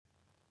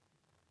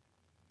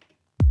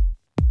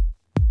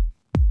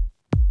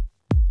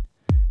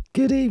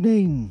Good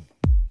evening.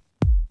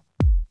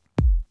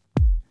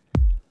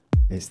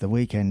 It's the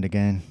weekend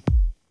again.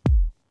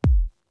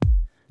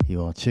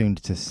 You are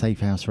tuned to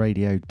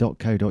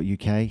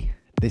safehouseradio.co.uk.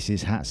 This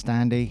is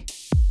HatStandy.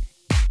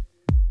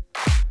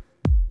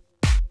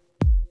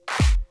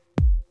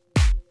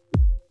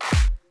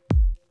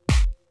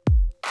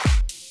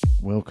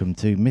 Welcome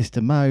to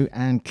Mr. Mo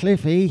and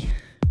Cliffy,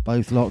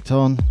 both locked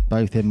on,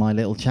 both in my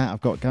little chat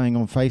I've got going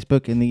on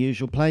Facebook in the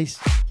usual place.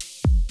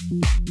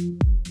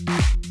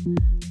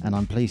 And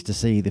I'm pleased to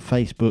see the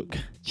Facebook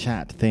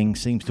chat thing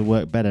seems to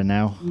work better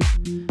now.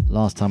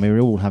 Last time we were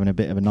all having a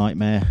bit of a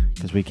nightmare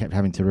because we kept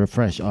having to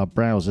refresh our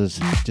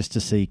browsers just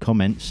to see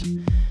comments,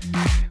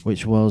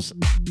 which was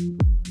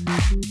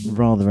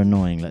rather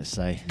annoying, let's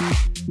say.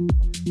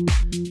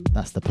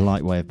 That's the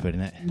polite way of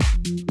putting it.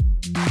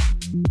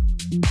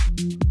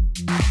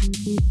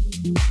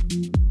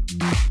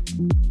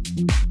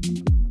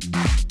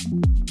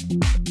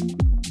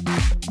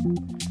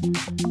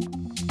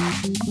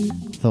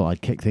 Thought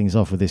I'd kick things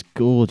off with this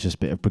gorgeous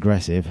bit of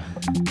progressive,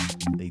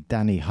 the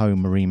Dany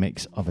Holm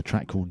remix of a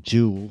track called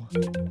Jule.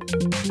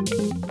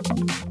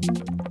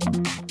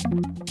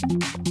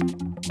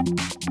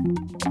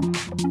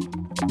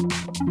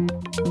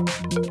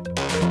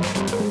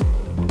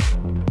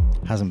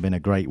 Hasn't been a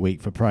great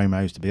week for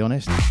promos, to be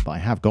honest, but I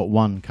have got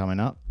one coming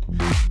up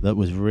that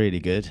was really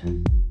good.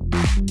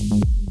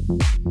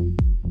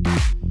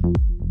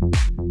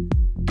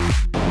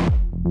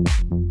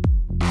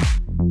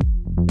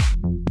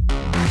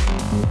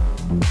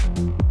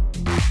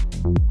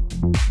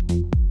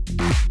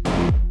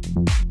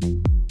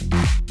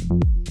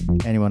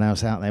 Anyone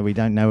else out there we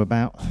don't know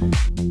about,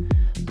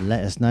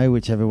 let us know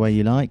whichever way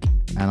you like,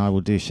 and I will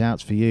do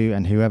shouts for you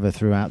and whoever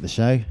throughout the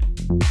show,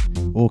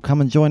 or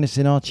come and join us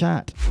in our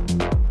chat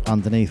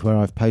underneath where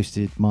I've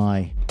posted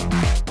my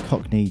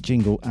Cockney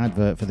jingle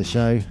advert for the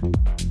show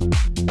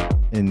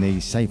in the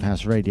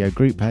Safehouse Radio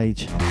group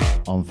page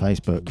on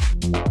Facebook.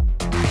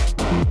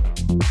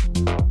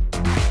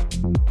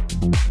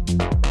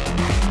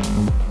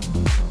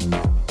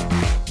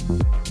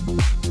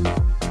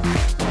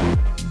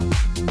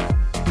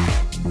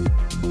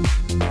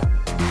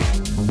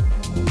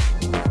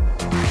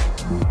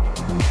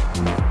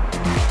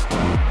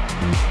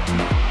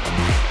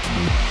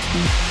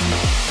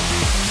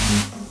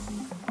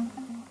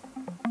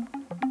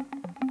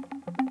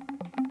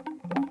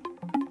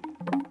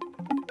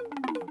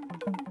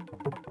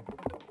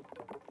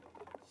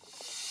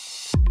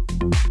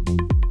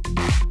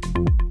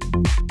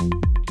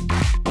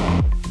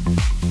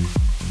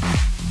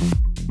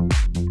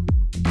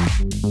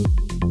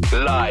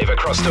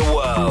 Across the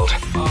world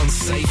on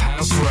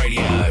Safehouse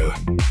Radio.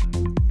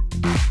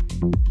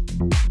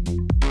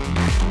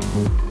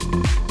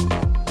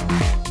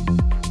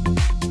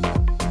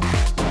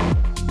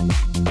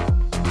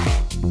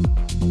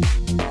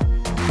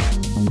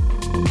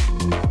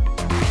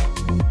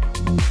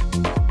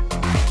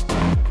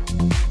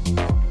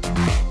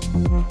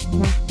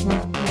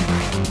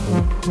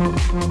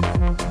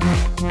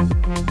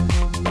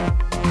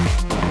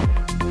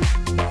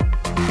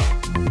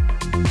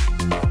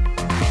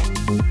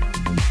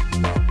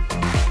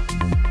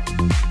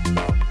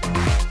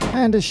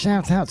 And a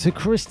shout out to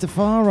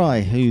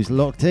Christopher, who's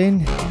locked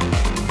in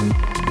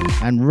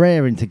and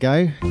raring to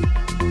go.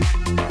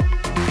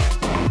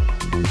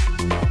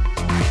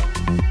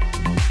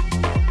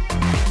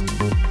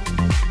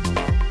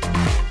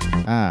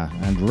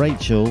 And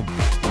Rachel,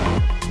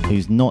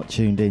 who's not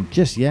tuned in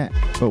just yet,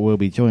 but will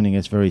be joining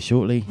us very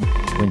shortly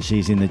when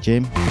she's in the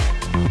gym.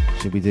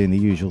 She'll be doing the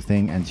usual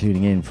thing and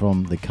tuning in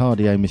from the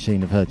cardio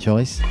machine of her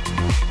choice.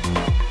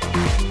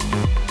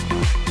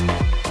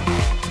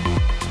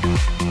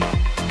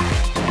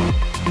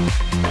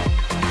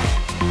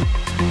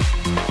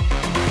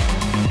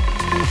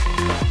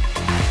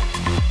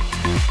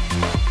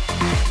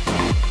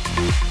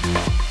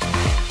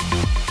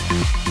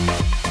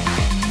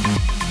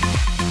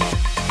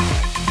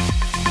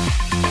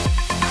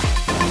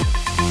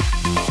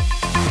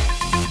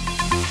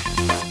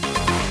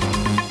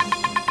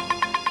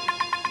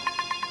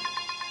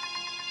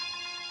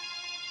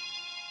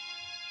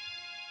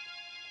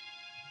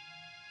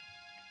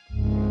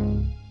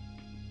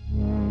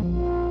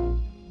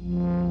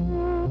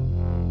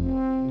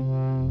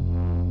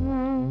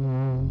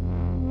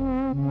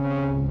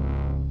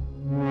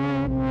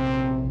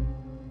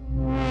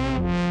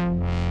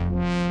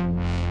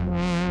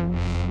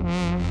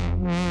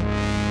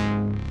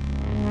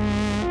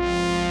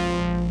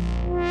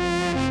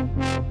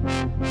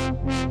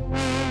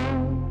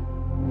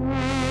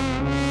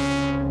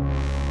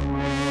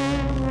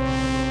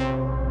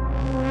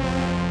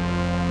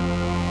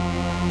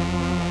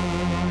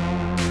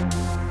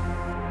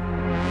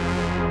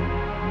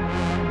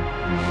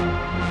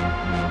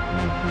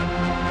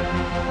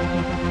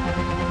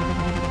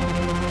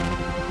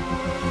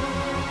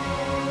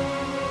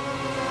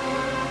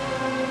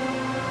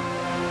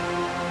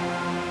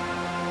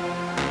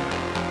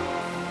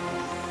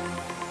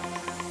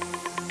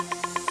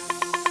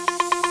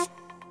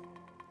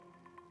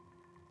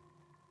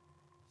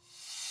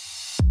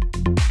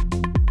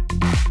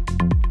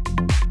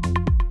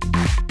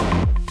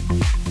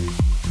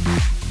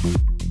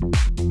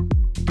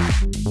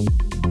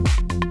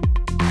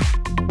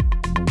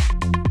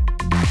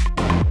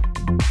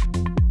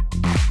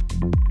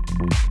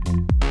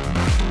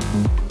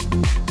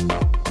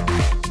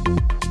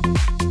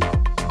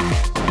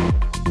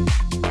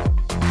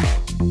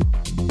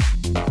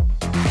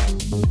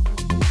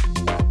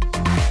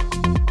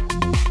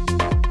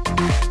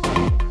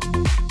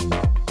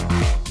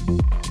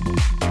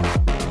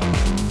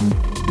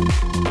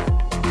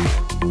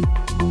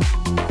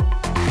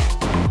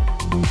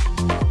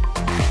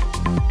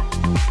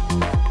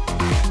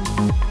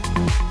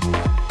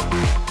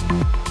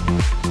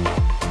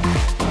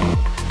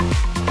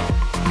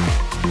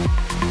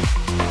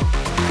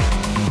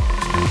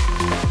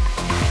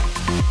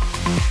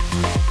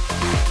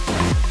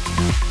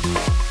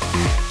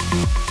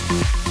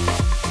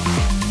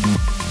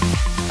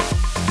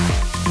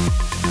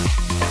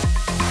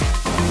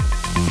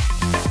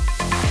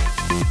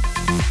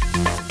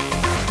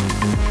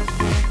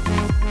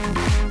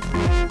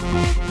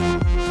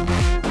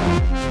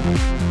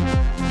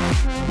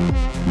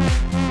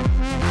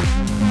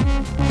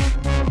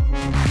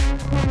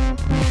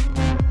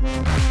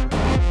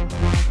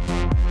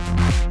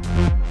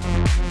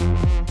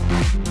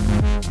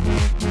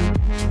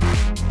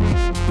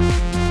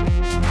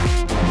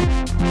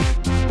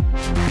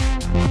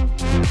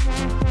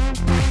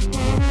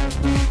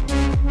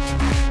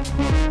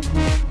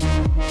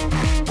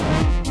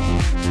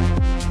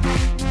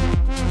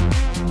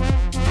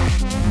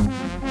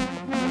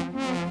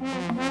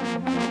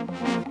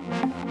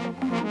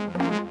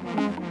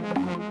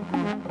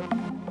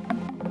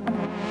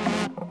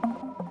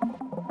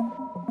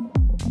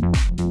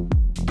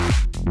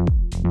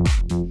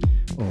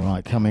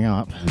 coming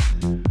up,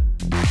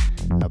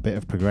 a bit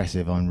of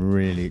progressive I'm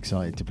really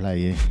excited to play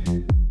you.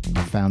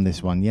 I found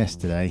this one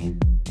yesterday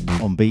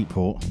on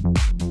Beatport.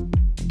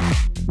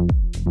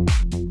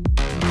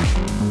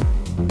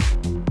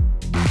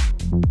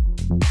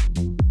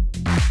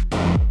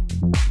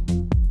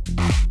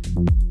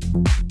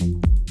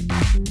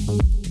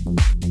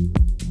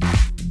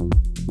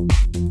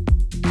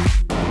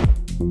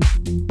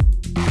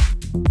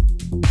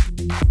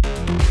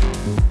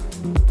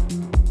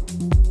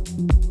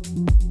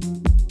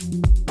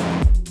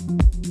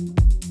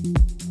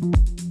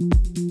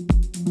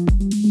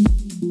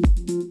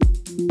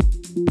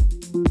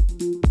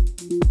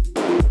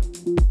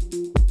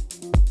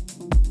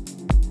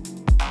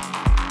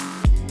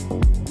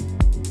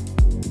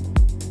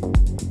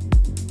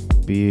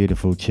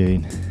 Beautiful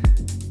tune.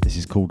 This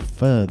is called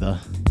Further,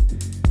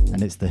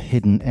 and it's the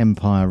Hidden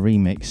Empire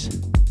remix.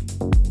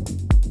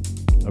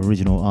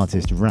 Original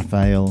artist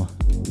Rafael,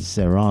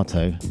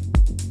 Cerato,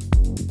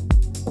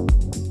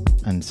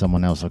 and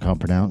someone else I can't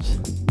pronounce.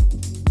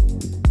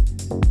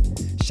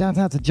 Shout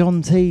out to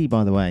John T,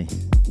 by the way.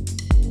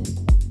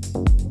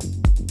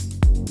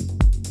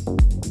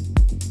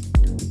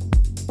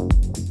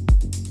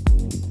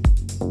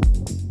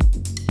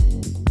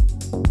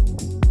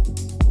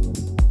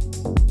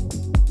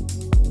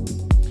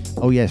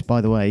 Oh yes, by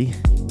the way,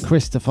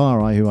 Chris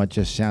Tafari, who I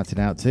just shouted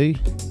out to,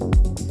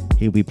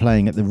 he'll be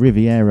playing at the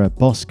Riviera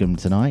Boscombe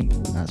tonight.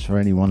 That's for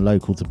anyone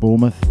local to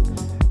Bournemouth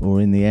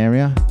or in the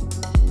area.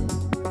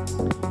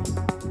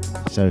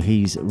 So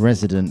he's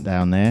resident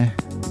down there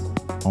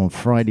on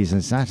Fridays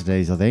and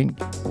Saturdays, I think.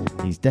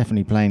 He's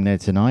definitely playing there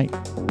tonight.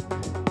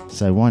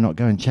 So why not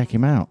go and check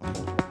him out?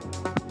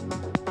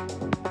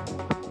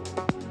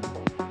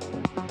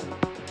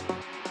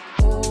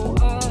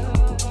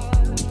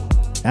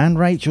 And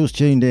Rachel's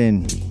tuned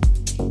in.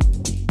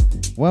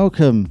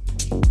 Welcome.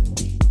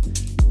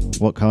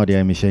 What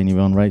cardio machine are you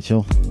on,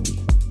 Rachel?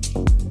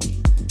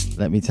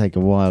 Let me take a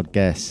wild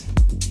guess.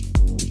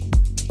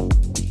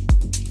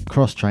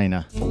 Cross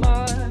trainer.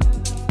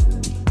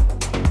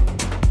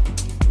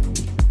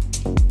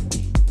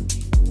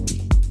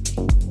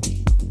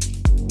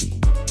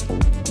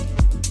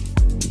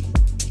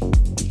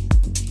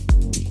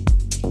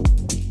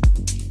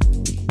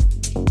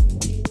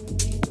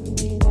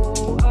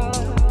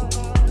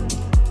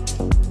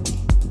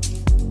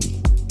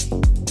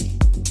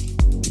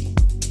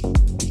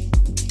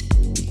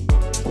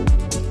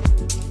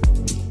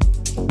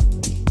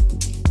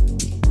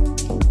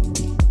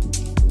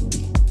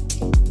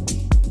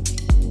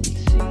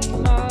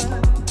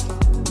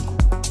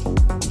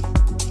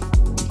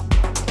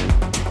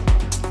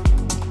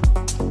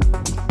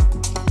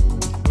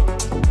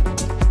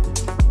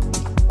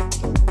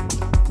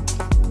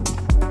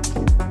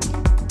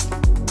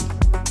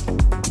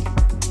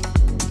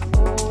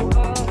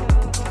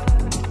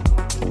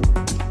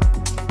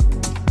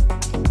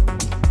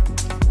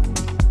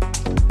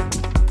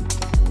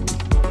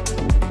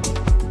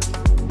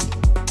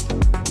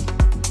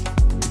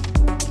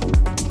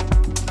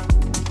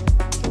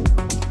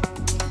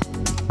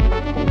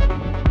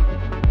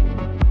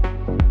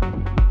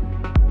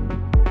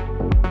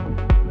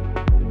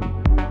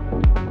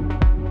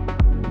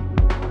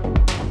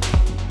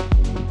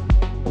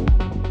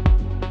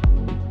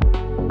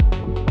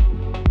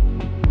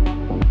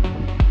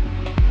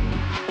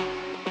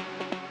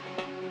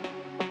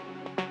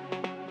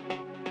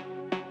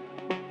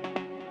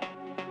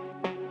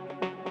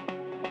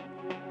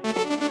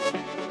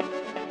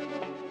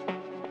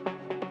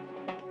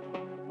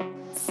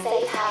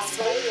 Safehouse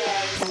Radio.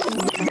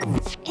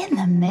 In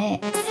the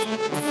mix.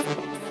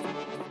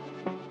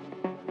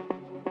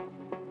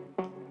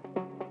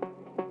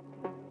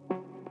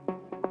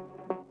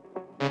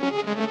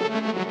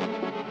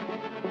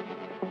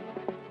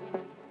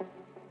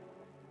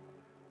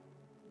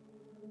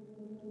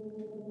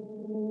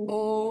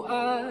 Oh,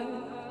 I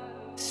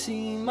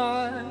see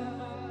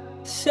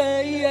myself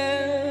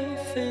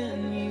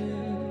in you.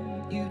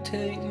 You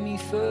take me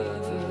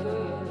further.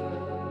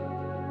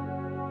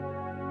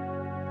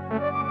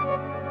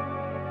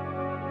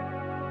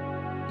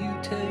 You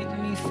take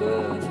me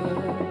further.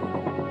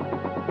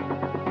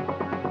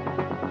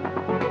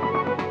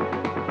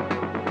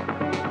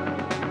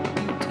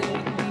 You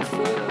take me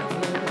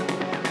further.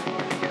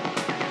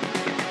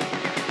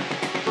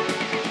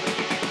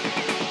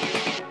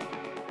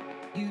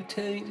 You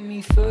take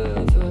me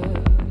further.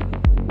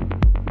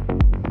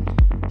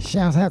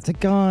 Shout out to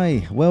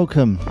Guy,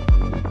 welcome.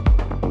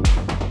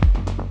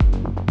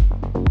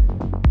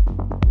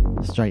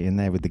 Straight in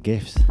there with the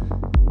gifts.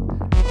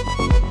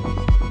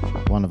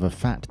 One of a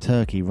fat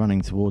turkey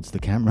running towards the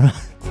camera.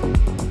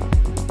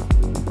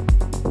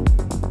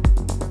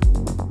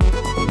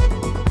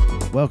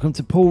 Welcome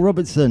to Paul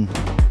Robertson.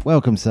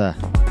 Welcome, sir.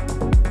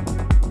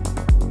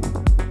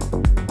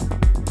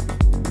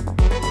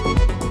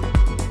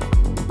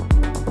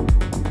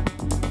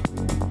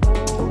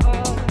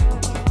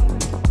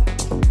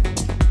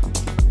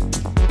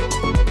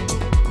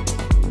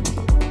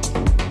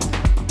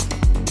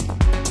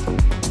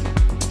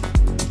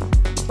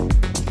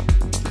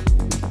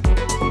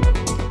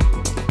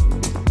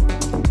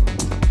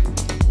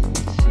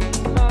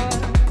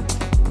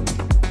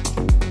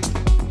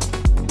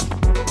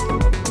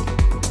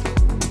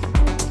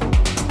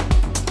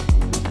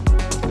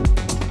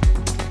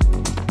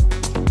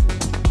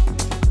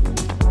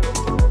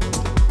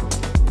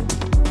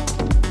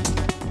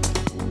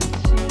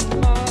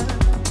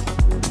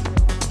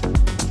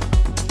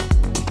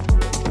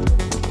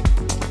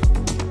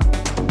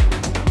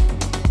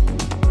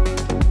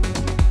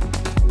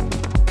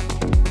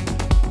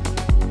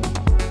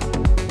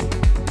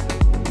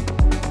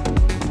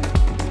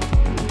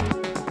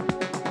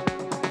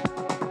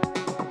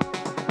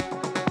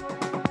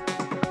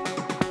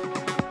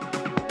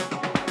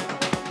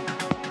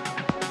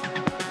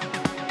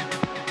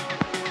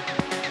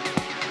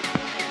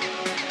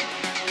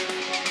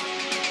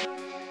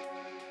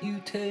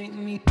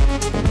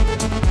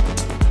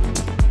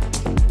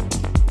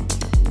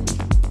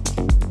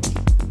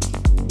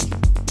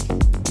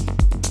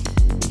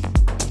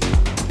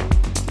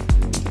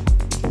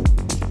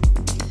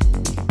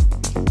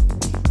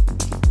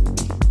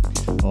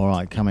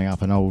 coming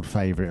up, an old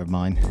favourite of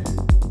mine.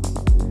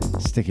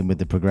 Sticking with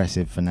the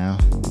progressive for now.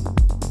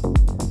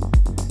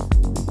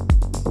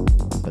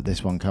 But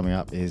this one coming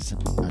up is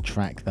a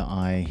track that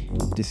I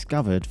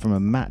discovered from a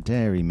Matt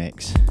Darey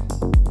mix.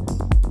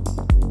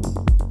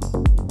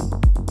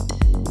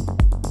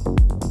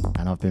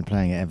 And I've been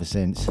playing it ever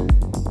since.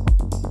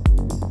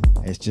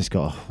 It's just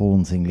got a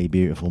hauntingly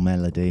beautiful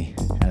melody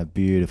and a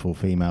beautiful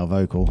female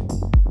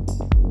vocal.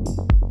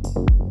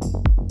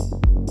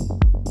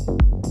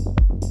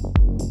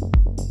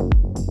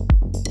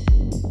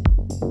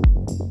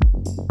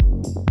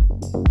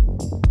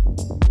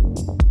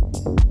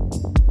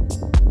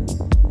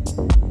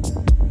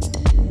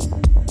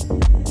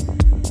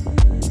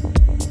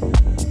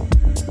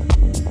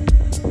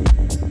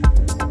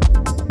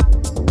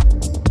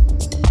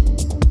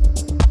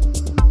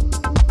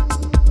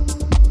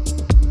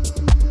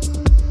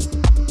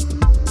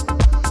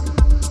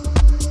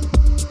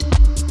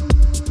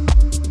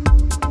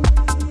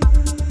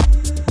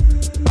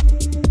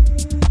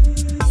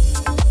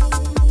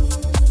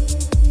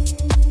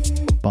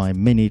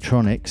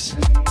 Minitronix.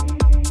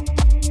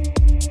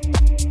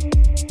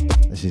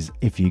 This is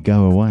If You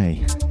Go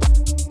Away.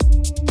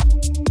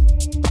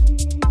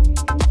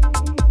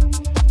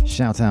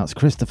 Shout outs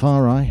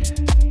Christopher,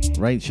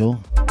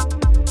 Rachel,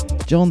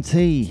 John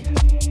T,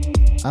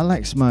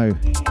 AlexMo,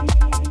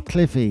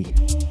 Cliffy,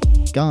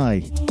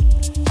 Guy,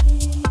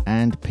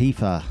 and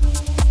Pifa.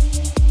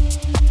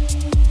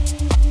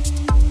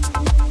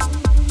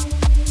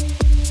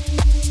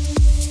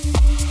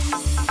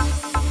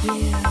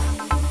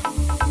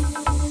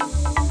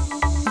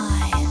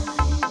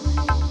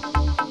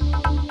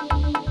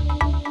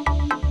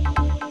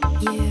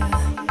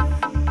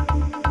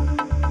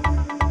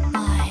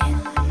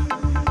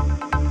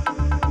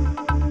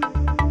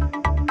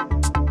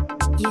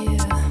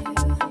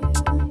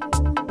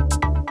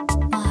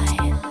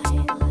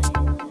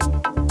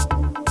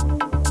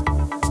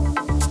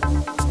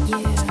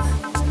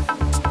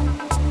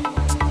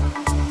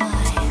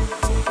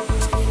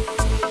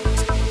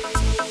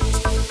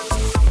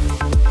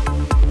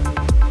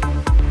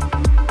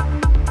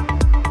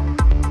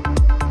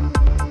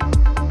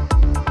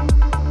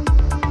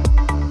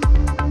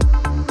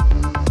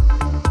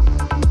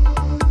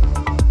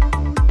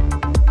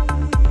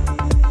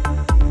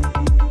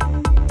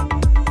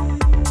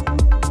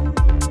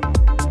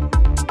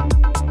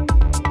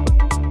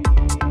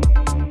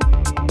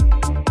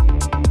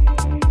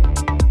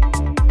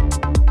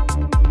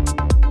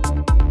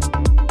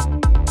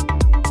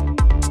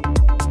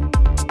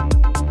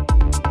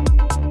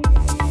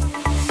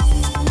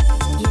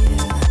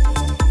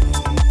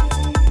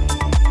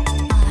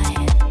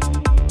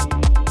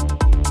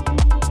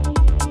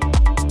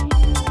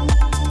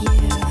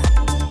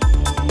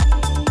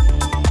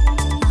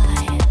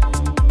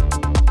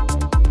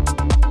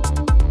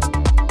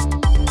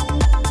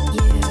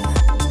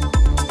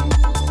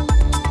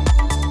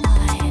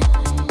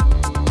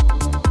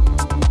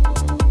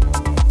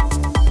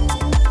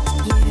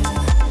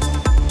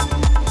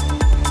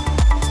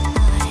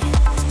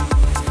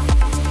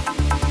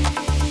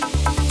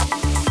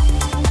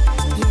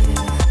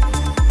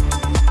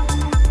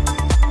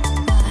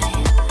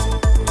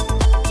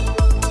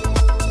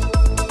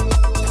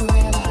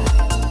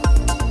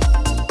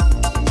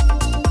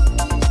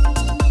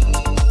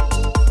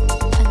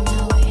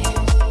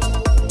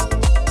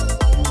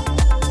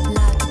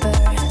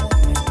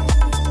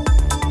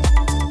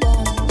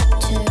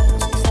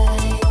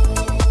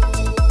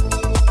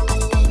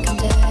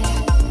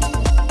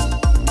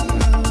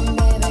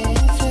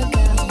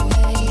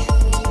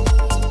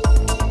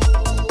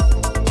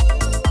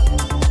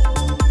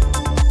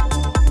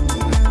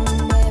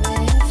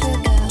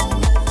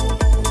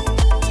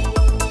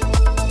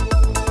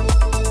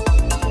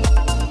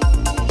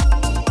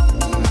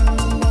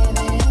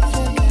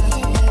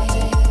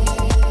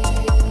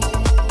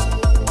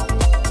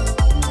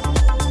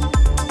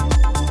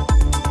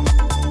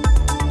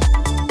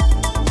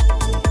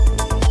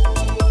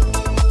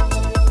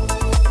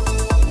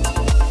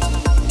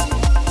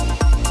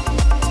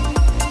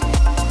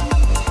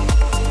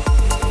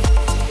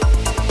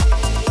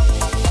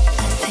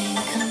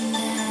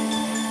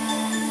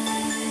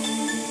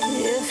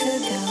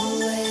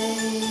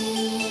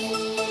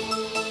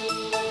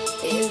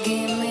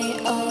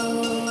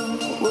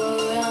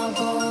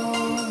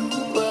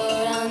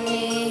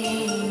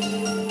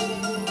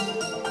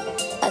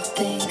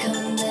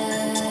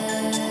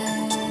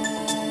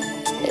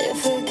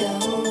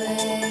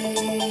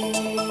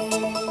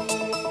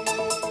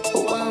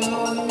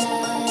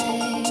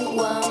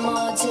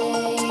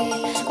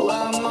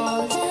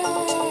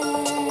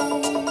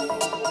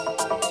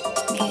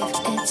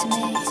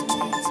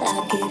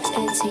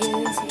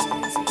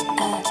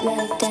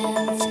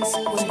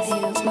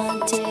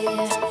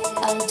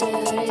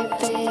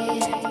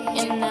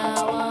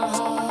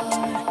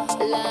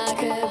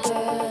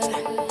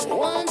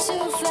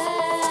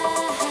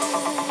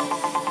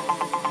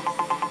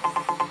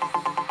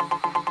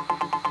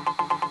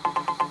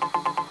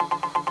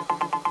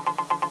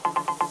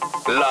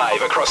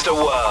 live across the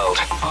world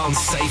on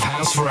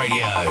Safehouse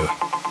Radio.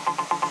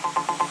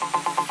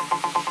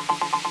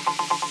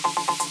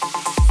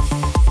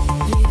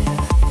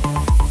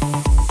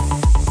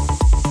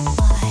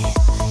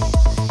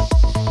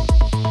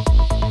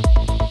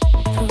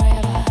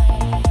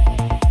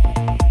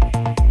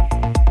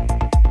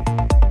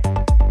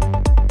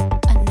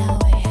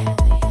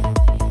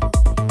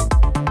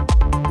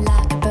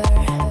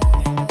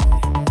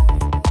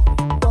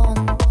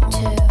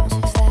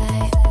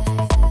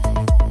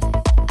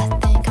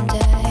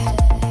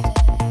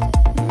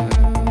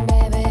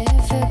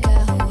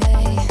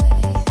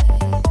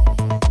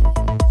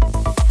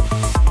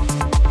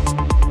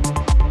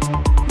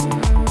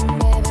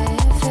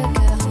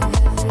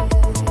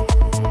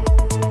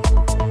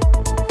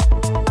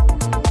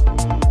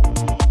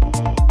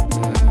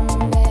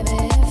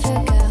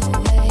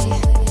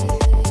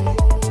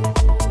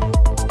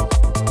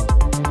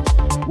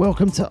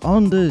 Welcome to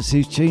Onders,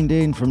 who's tuned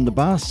in from the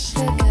bus.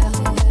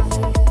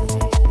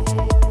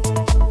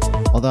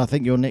 Although I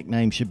think your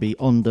nickname should be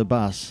On the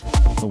Bus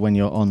for when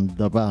you're on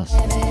the bus.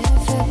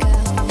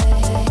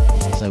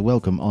 So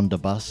welcome on the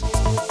bus.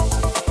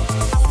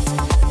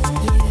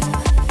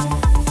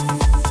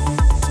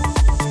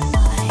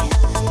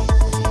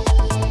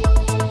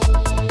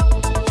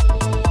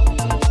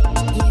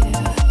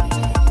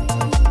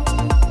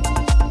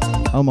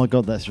 Oh my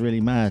god, that's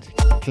really mad.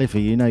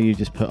 Cliffy, you know you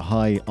just put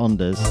high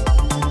Onders.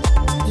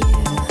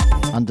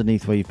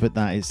 Underneath where you put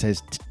that, it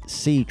says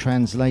C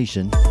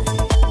translation,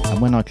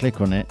 and when I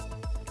click on it,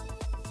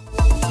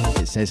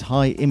 it says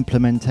high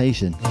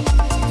implementation.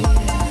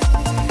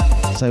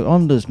 So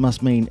Onders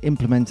must mean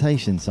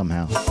implementation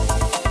somehow.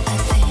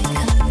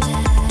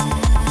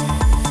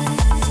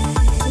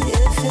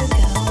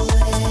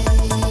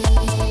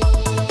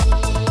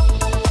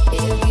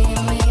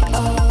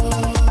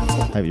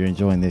 Hope you're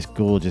enjoying this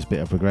gorgeous bit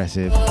of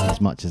progressive as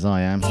much as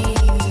I am.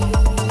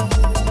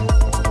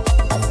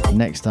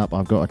 Next up,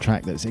 I've got a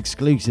track that's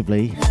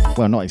exclusively,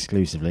 well, not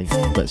exclusively,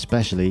 but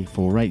specially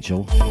for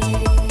Rachel.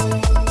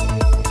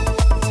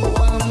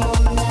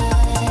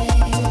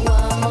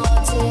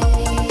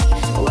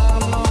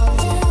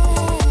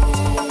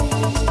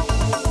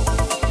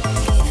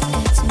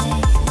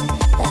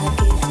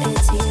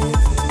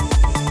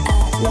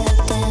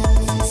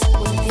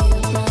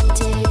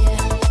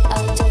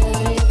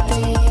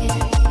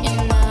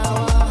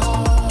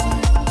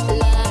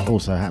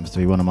 Also happens to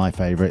be one of my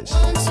favourites.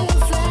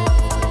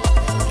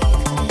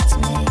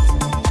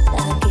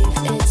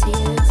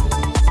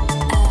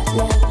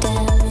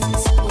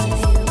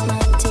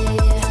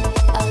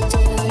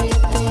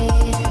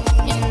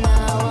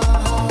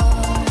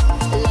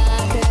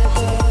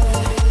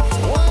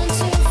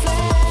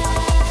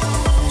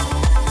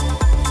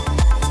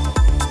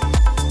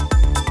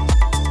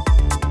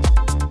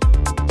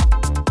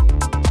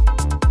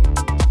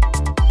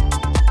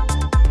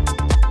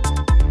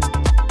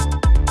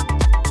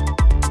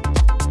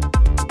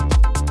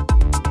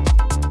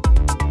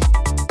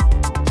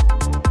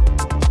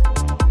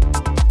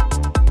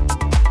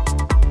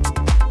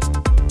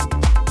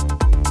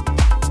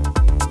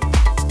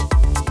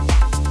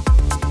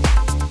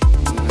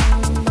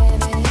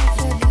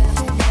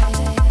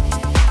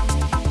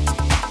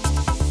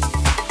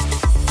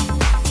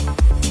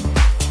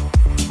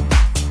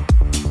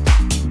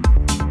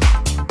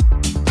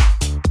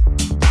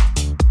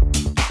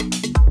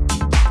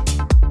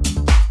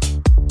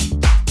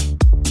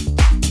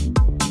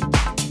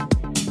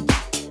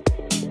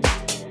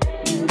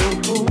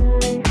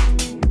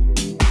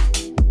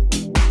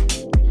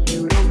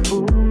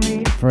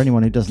 For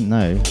anyone who doesn't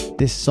know,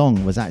 this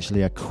song was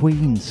actually a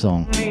Queen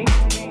song.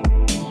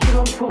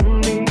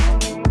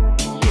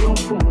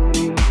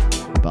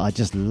 But I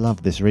just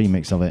love this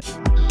remix of it.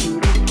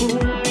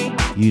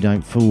 You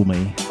Don't Fool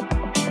Me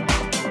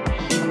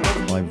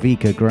by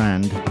Vika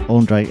Grand,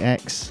 Andrey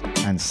X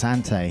and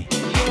Sante.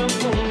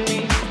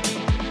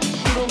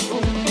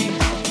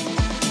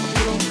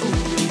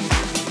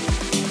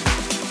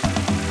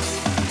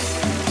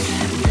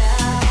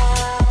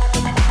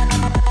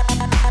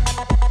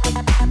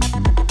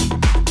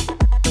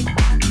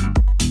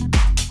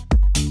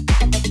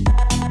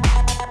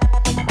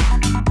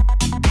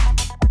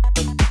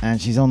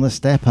 She's on the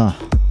stepper.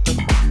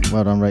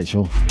 Well done,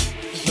 Rachel.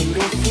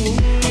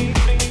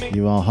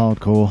 You are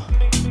hardcore.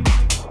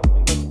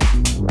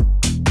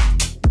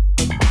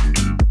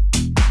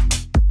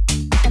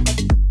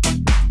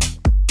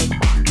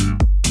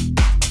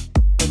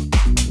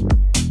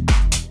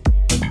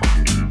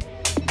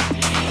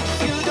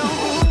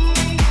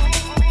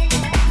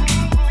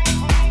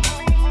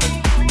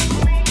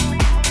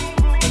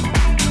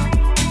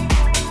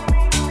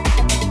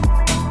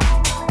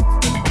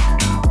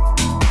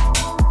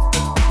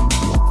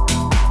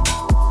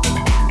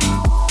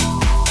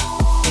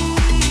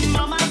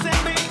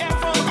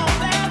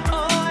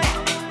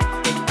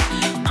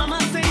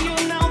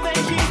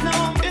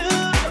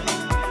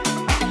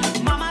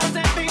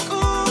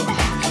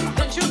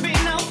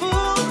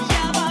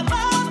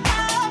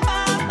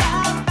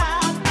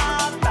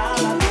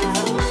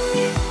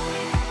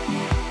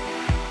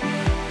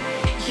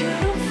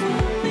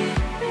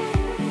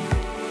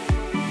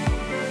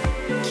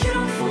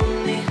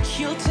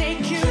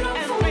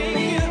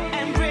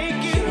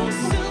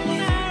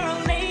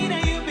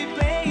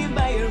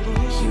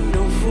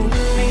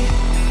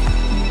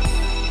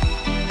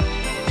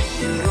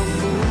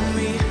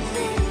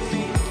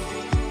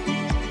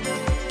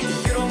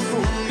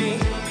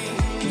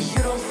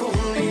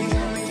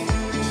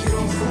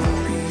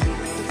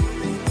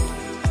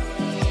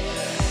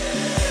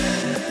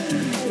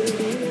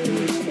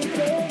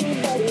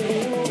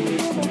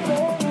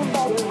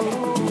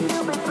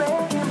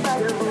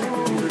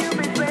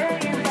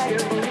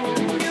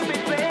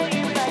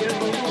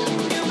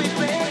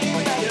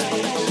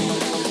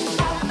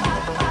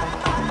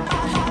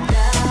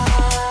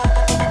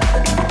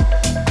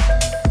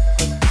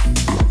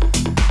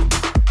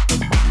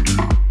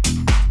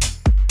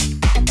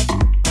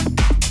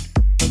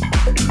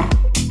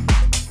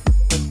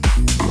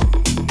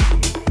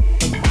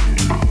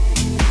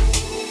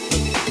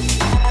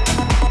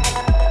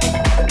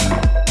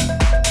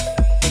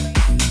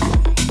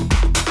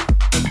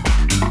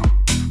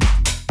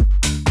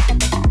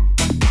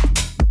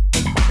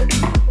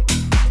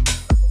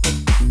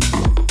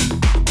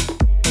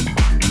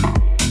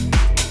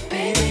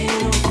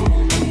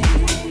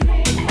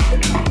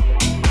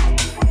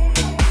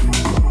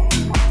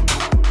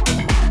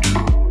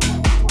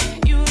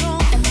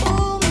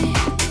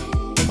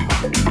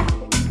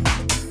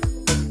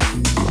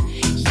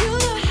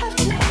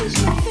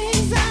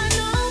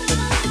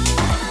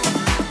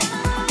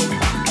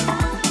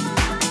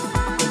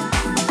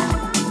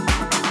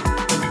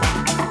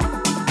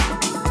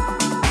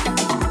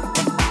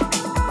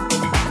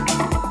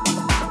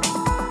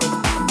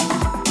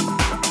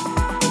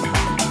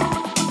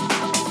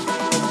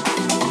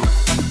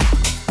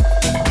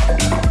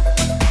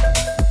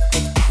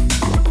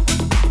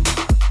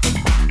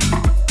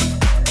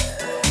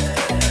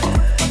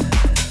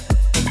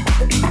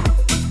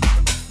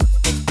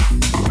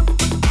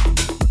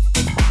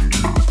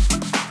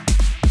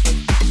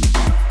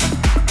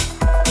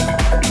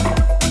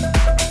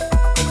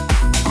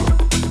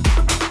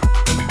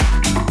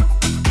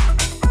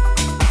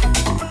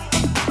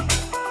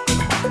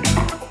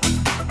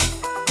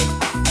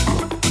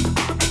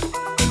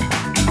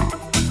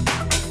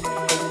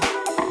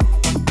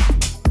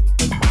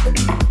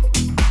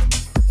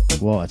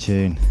 What a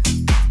tune.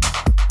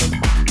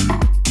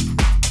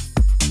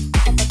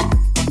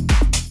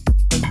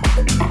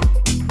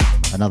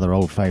 Another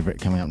old favourite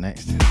coming up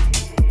next.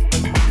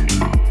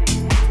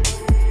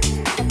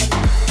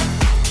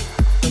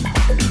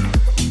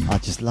 I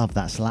just love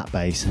that slap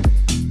bass.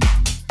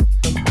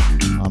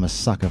 I'm a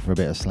sucker for a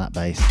bit of slap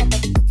bass.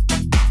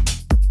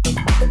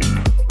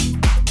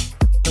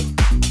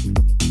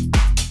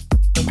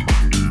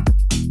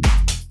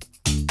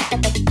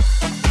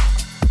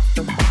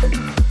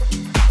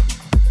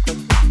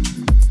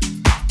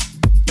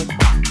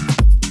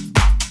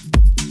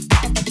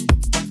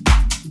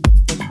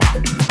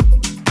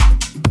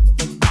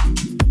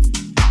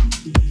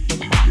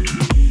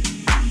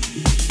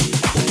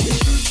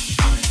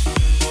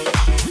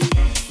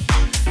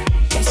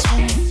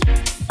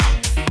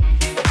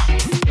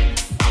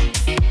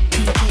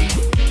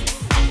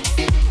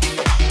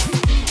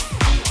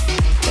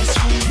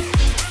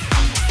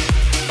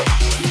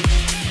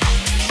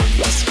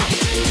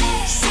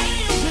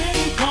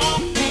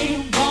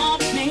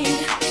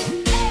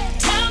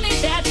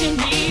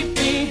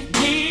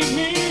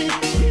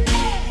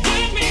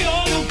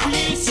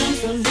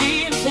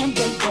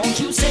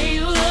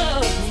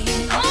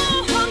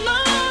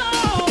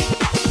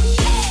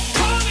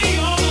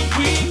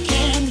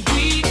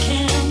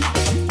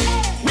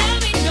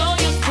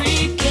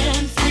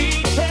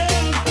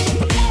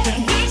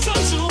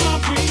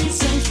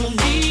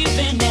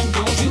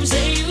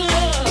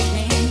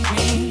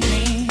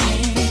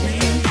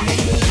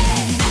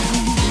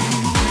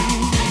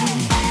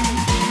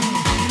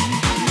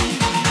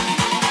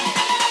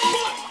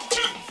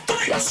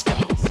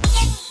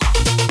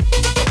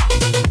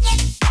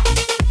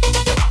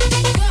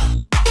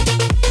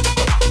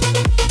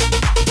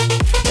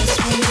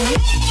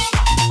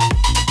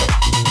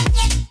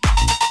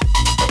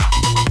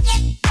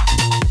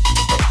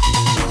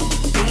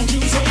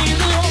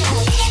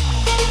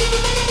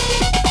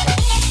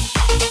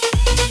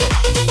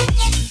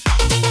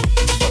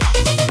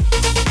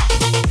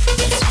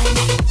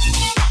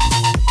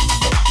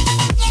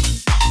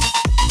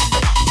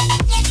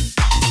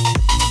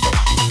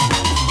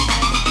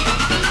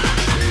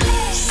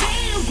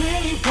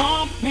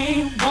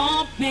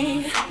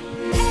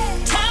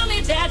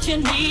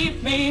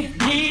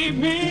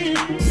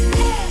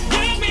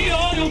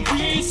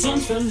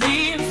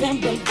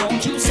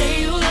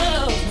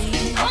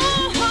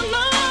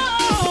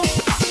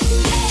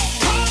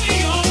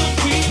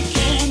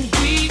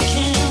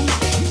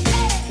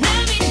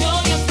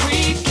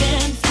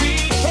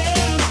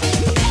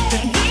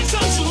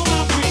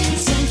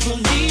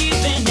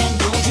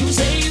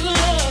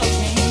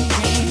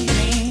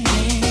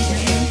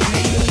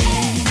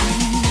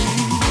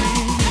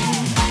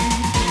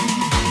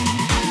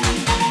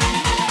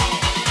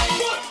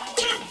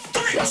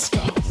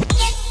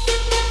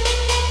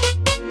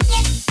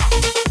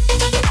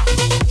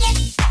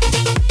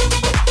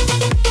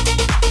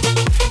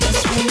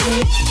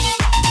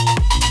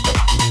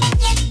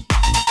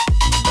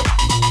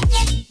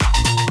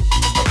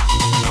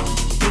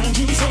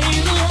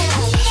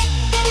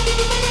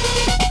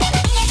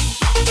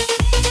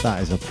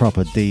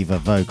 Proper diva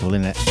vocal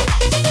in it,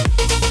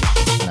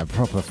 and a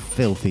proper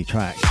filthy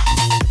track.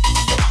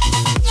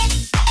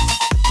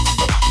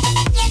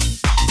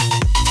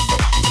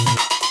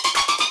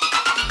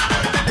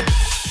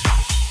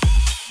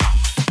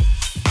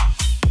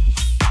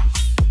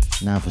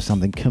 Now for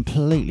something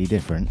completely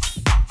different.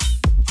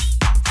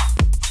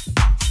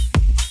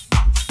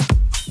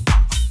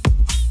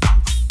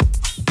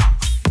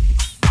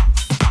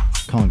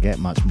 Can't get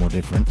much more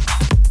different.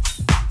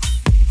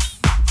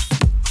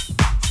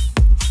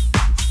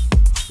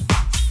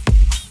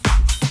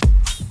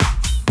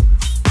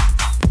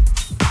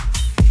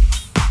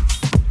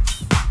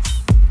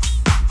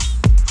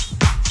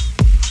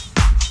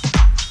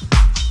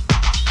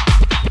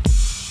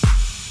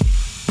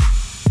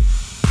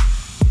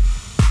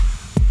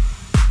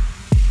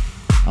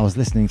 I was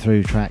listening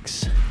through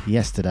tracks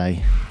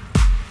yesterday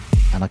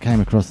and I came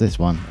across this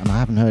one and I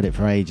haven't heard it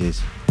for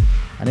ages,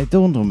 and it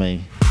dawned on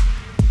me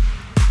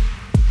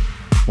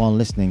while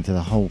listening to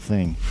the whole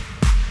thing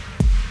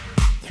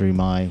through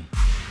my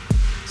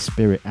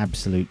Spirit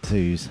Absolute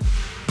 2s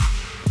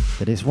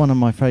that it's one of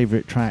my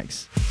favourite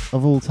tracks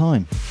of all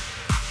time.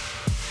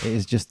 It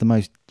is just the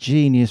most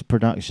genius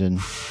production.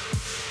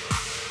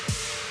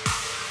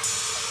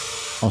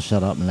 I'll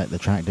shut up and let the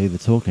track do the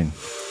talking.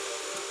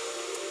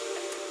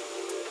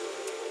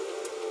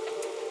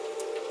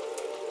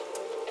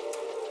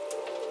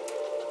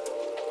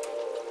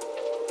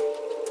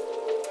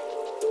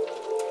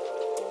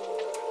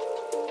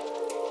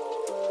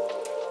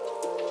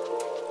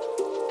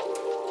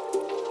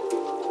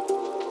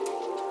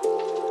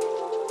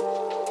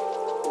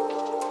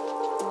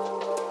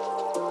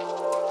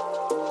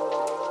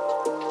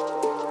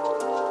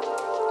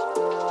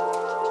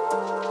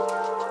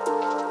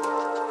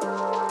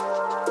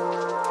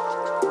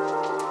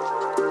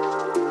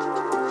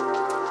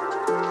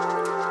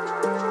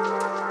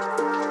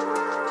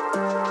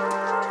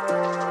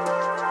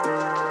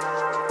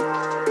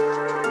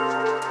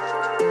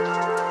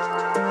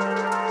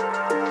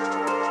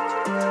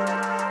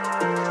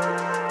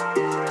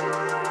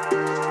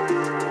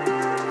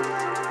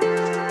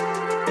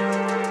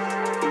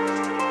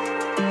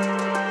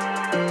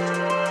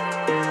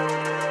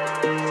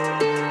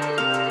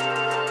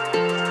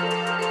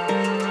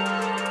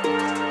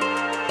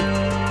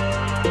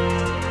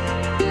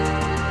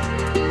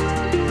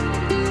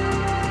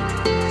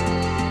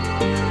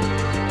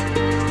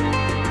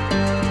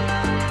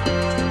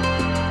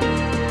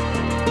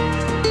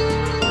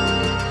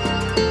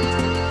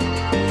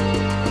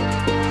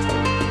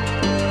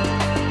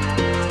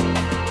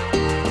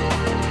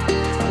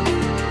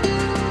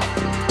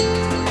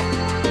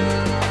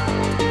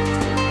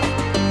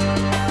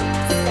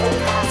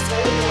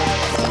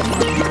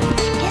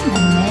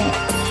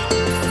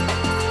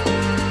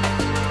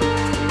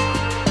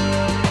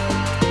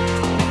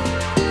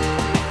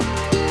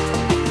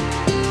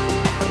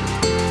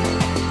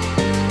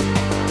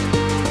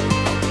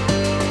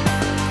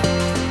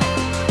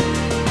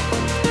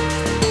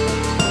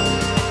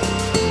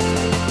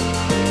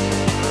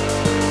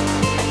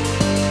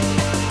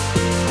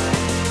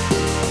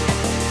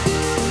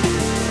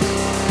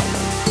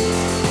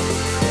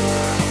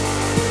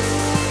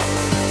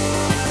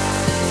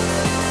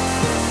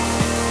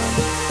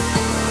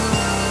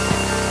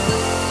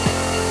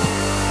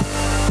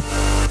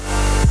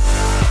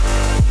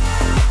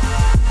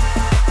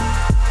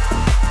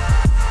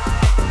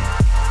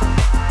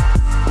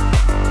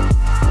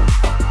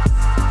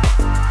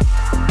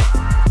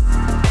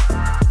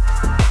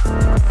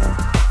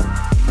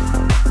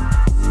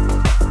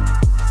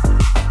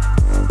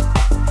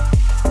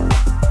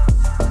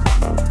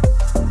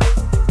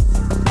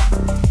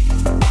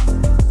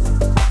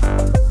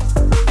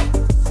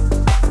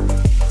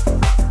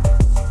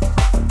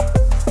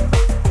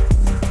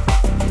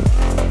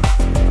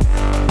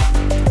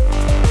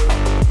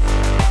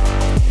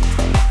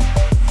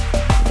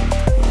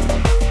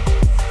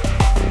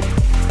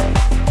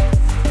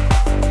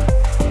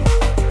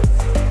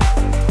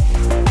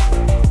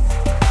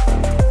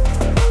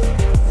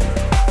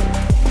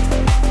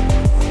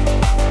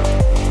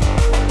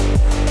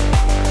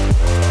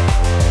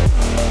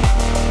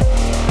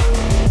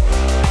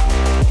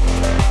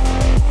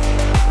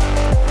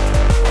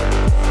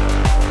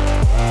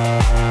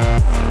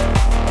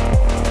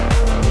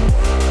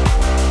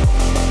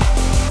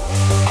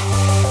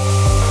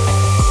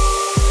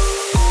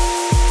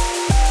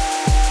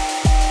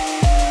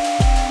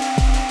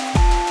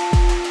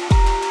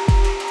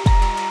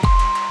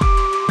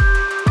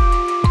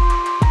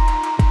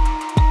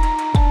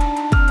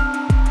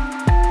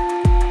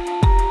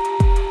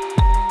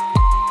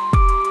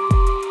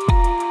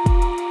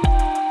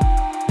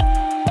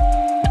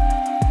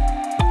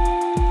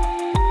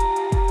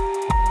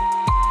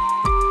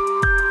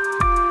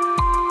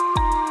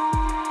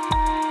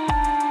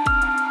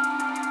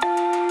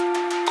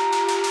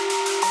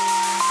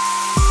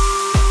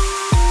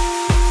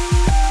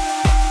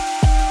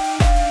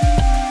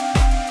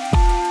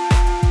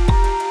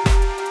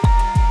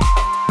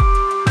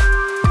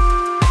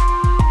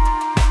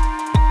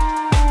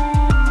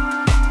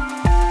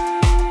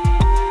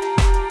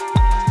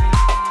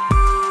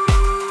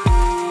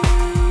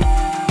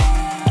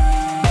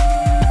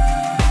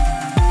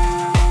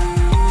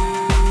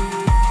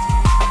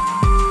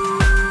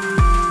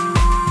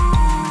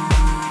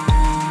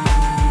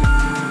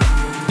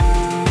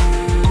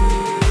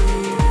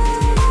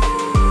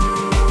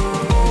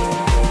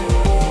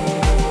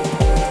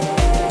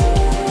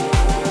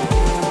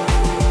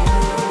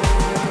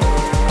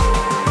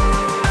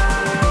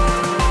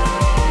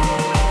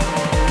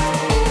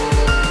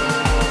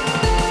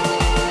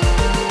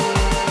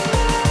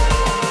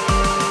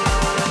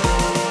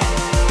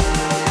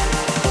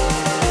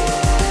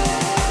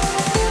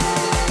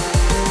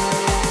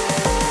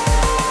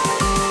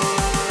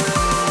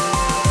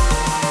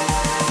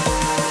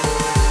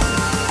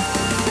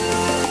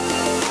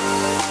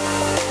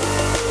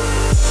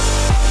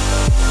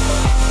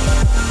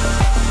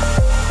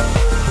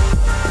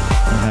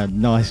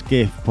 Nice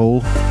gift,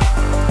 Paul.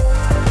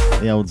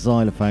 The old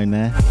xylophone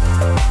there.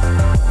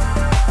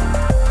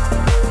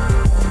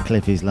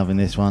 Cliffy's loving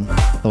this one.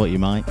 Thought you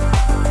might.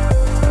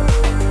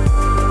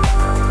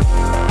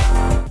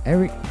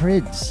 Eric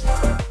Prids,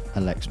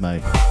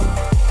 AlexMo.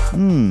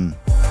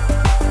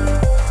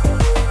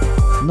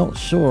 Not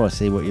sure I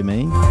see what you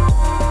mean.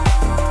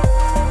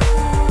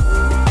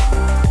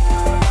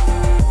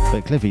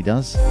 But Cliffy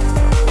does.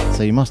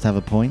 So you must have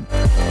a point.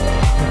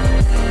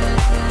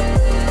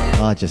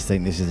 I just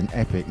think this is an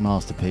epic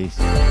masterpiece.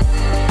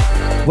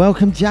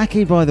 Welcome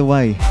Jackie, by the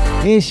way.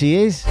 Here she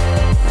is.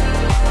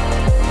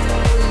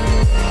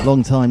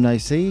 Long time no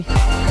see.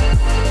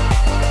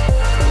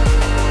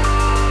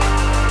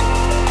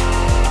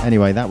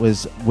 Anyway, that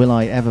was Will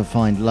I Ever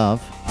Find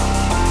Love?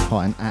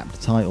 Quite an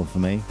apt title for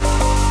me.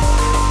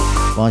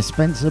 By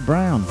Spencer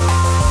Brown.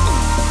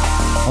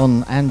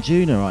 On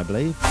Anjuna, I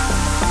believe.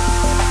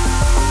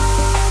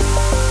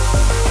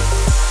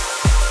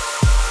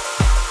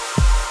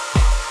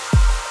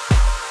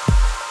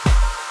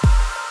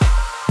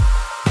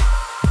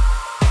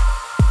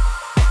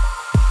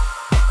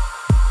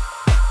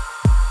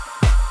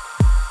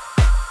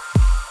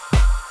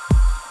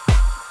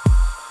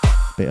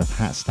 Bit of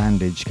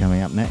HatStandy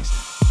coming up next.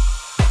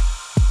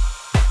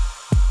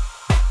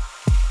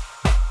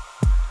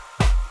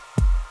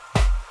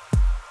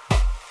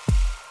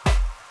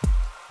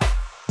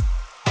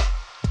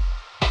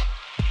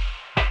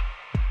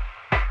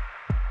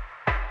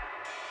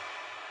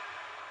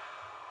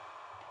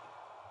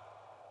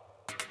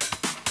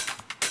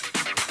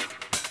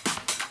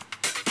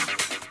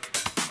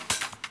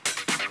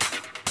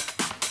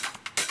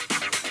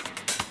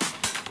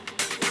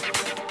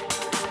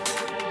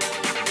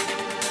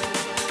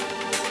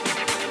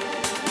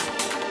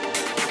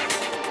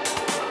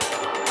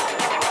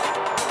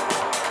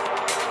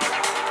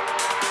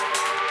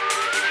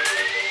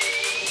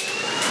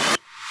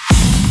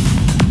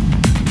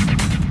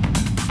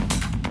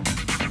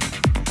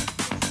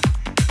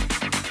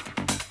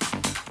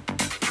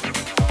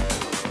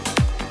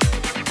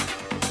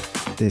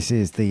 This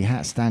is the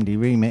HatStandy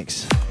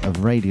remix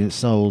of Radiant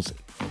Soul's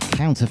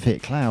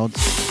Counterfit Clouds.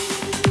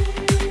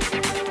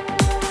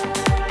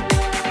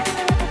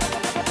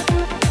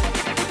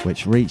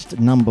 Which reached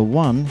number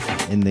 1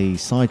 in the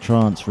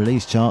Psytrance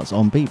release charts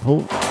on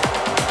Beatport.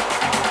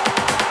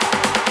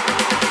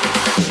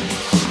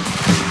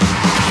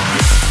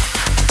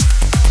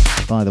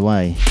 By the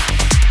way,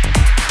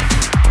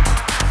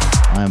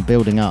 I am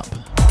building up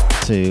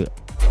to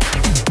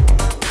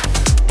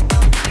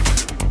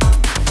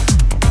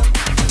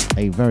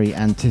a very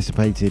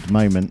anticipated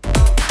moment,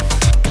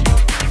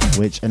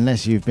 which,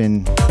 unless you've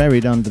been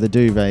buried under the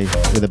duvet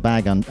with a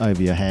bag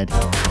over your head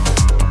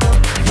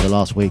for the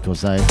last week or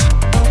so,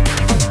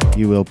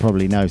 you will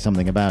probably know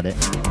something about it.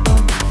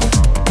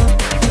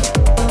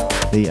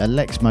 The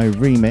AlexMo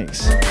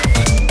remix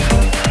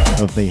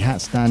of the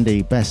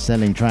HatStandy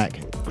best-selling track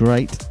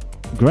Great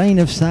Grain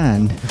of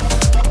Sand.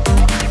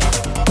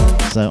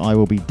 So I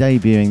will be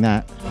debuting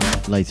that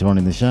later on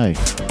in the show.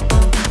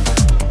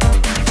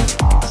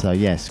 So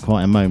yes,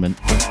 quite a moment.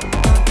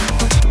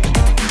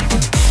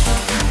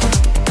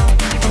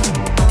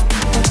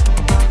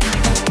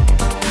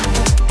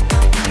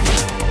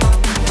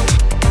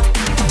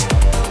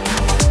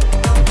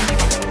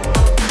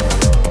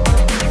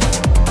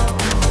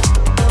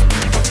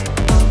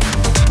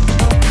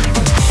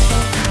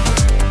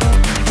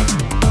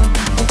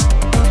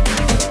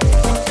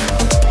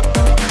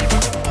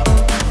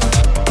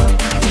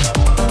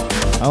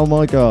 Oh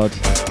my god,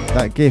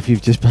 that GIF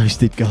you've just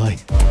posted, Guy,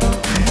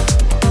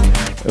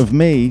 of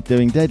me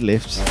doing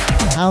deadlifts.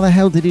 How the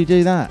hell did you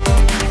do that?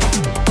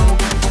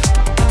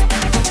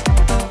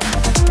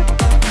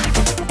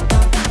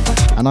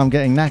 And I'm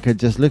getting knackered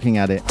just looking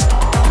at it.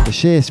 The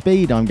sheer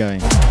speed I'm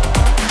going.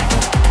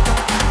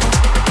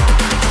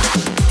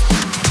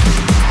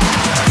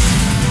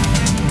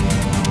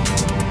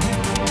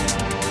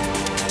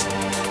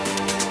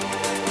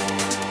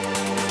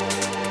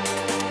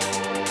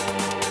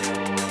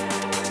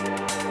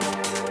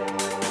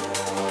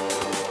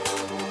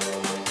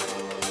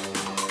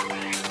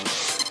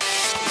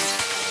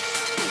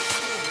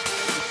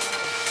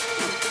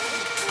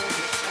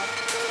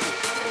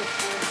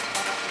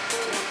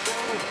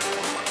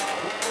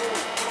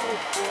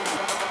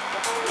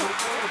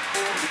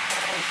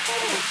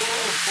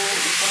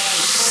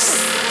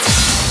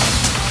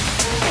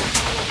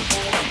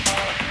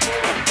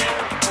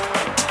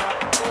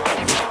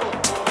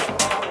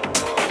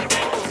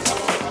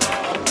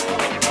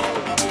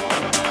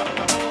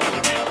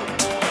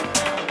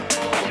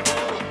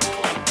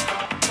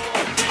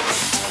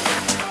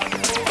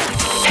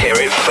 Hear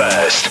it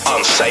first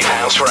on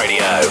Safehouse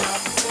Radio.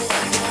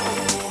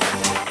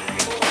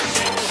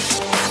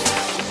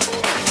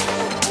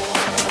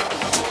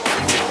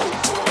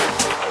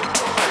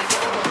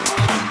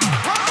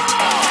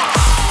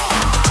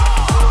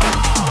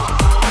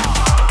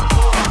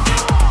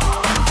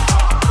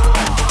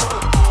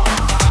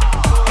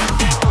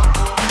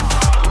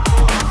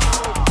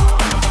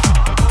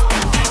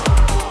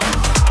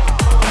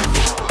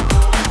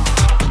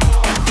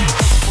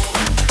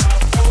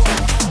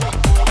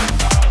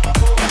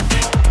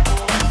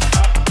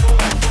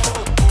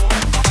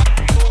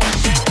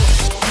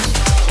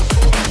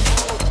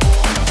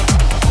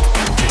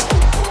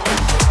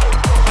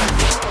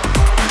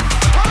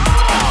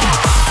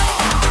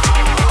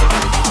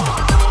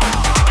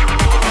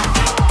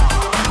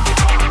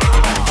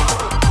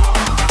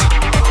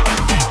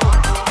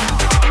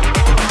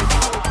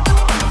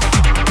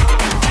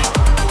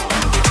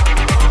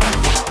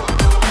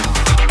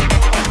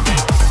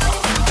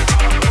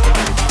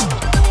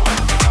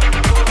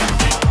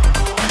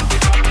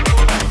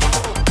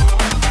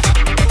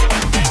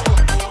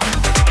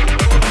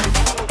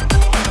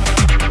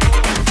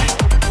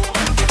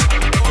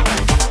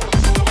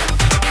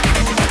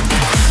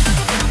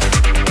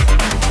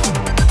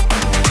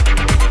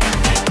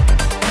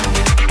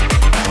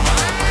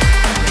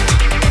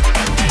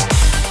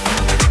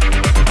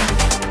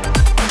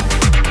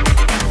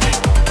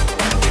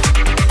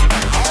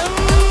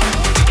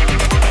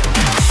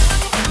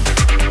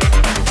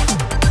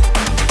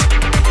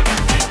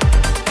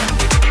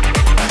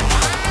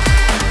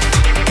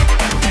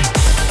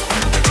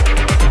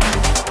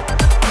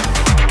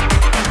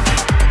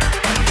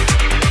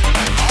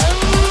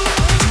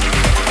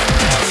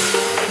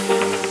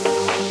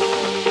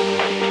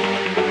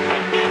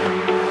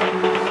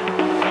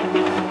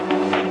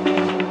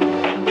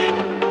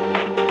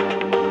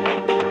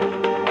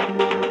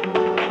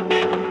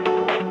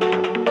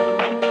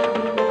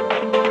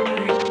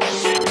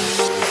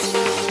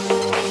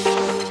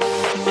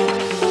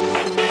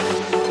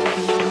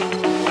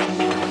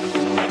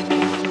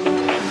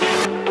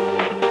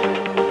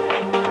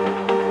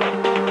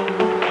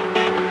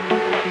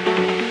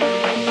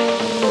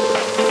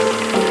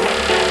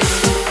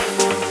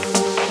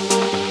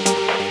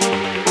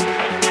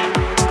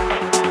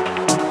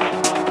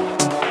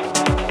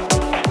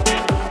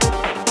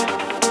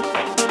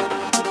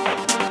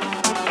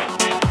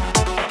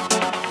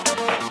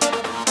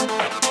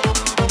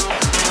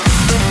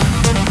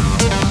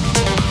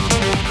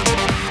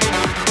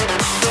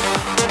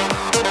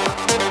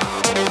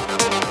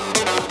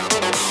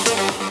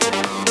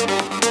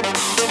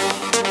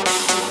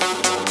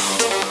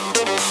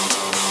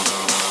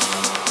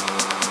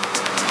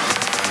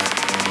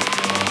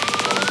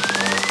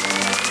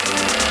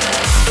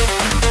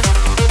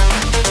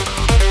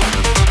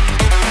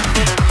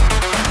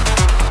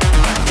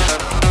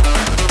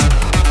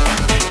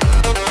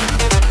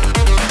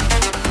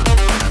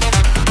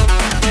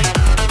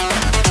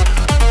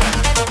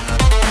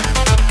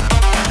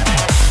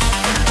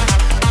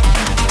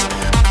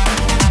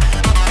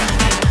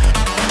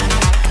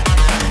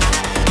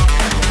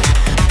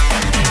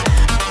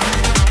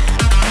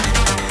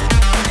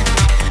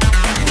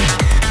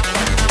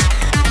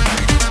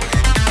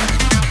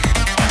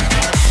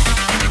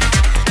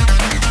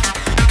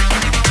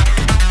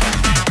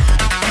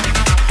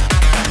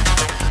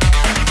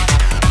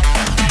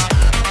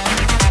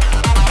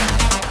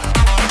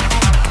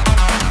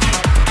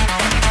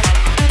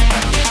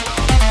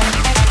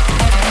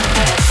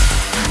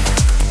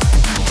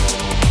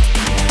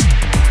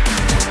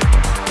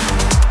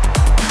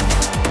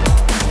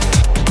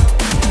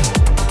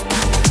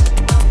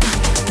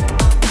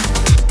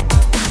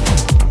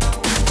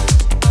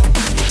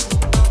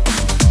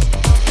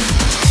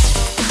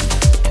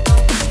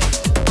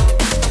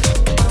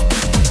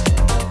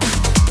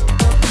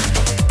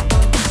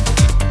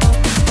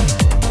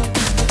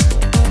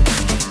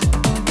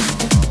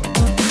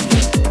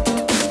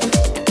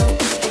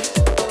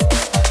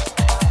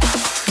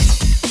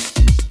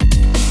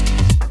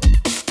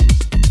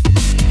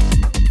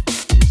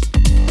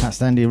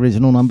 HatStandy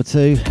original number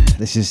 2.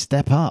 This is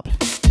Step Up.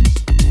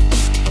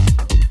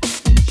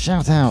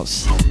 Shout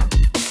outs.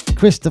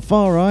 Chris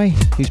Tafari,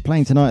 who's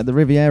playing tonight at the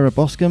Riviera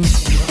Boscombe,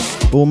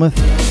 Bournemouth.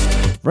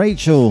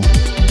 Rachel,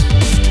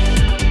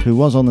 who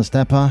was on the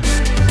stepper,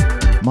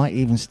 might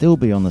even still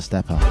be on the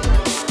stepper.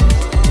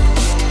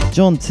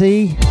 John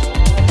T,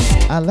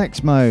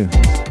 AlexMo,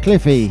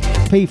 Cliffy,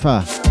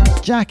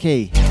 Pifa,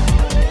 Jackie.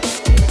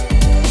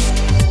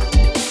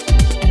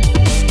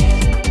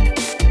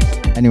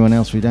 Anyone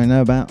else we don't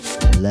know about,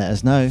 let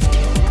us know.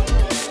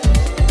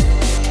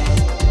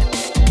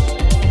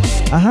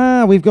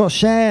 Aha, we've got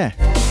Cher.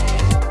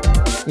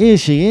 Here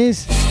she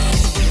is.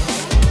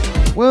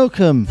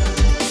 Welcome.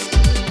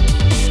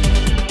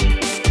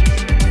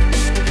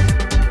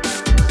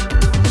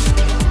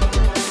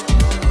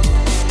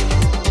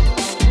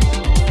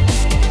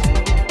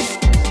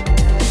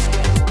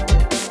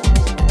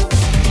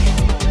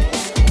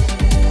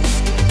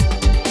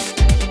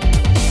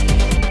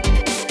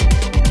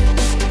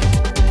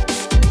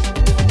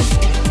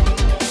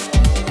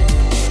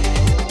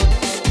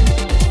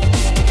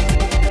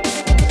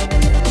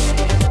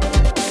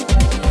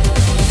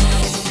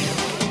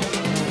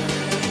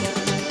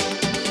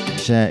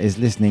 Is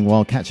listening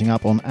while catching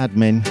up on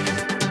admin.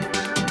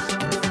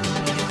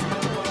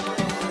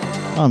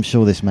 I'm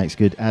sure this makes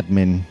good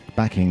admin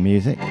backing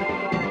music.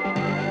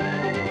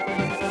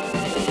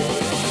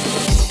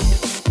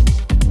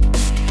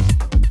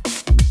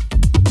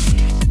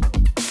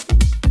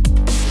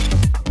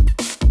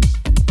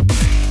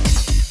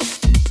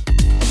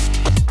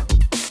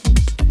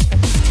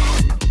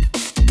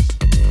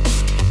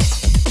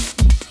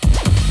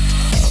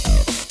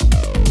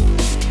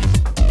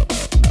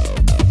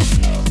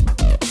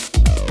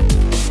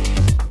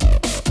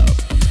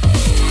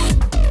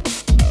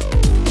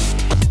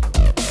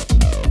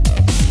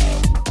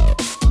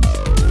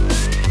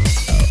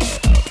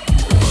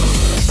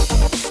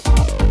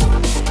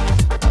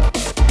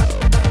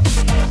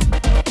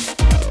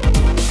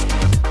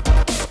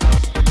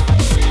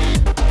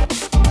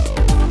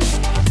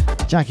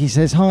 Jackie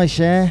says, hi,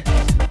 Cher.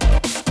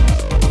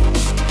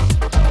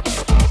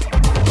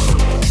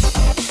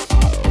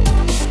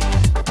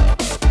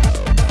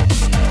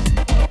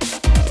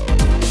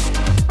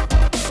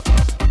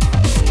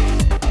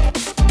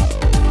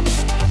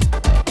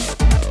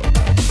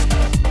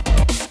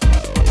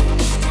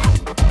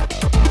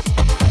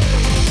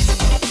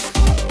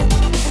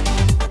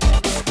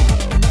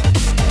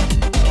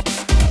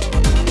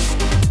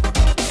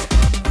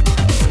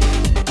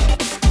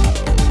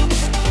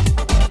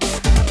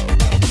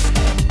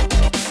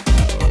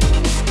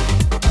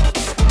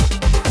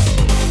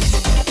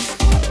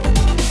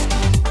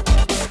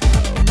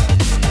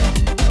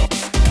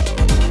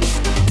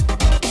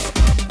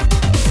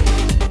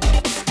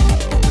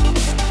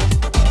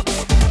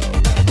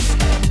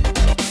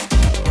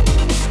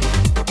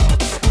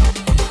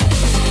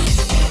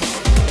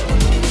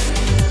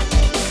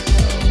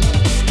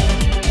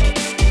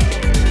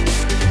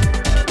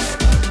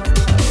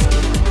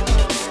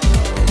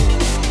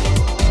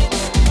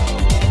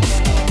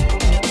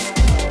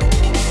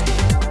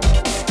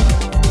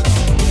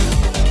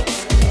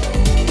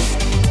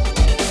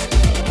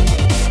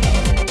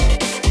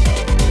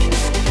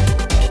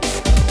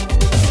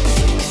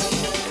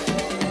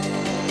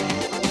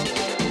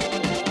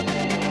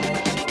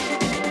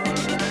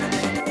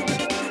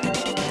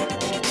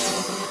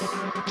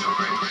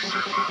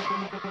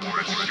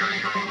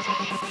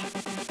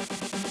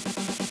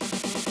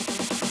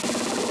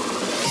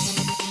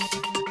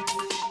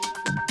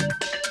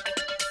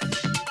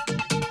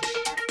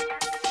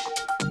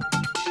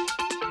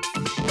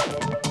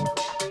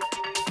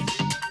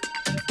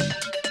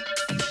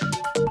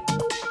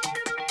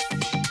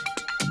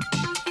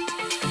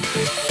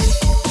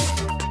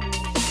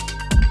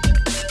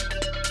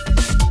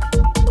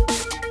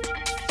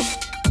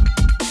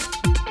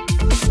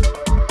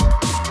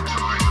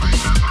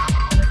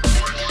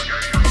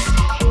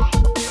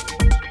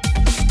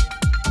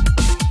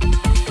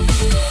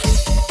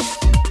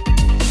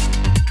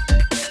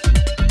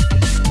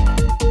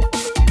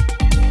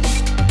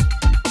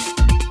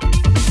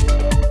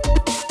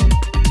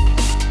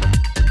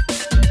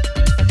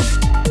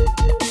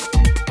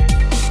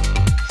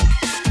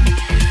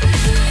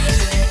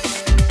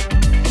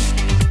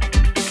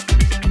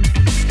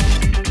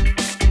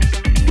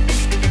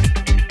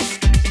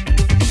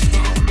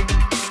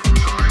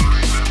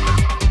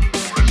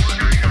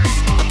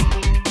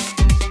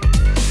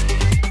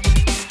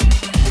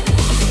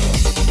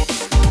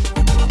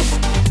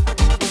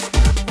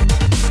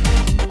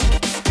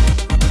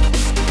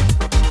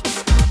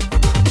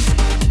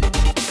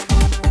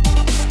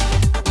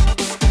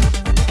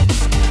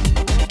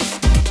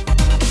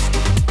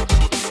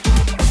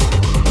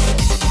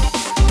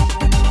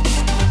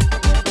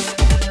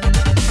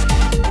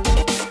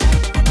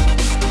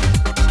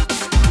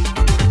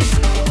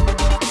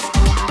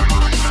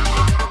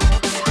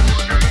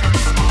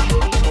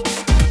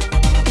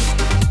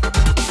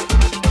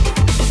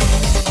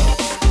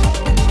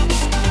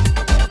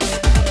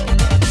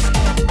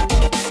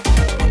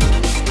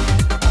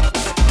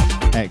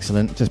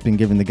 haven't, just been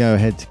given the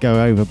go-ahead to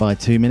go over by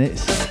 2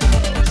 minutes,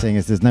 seeing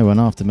as there's no one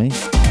after me,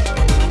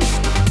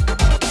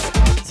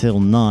 till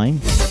 9,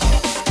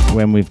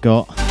 when we've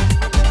got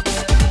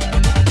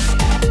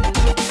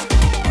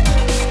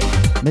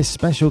Miss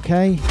Special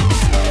K.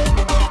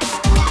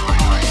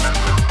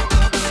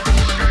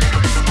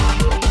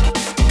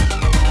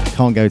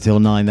 Can't go till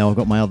 9 though, I've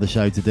got my other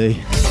show to do.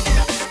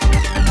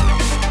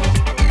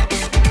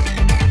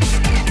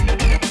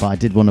 But I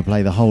did want to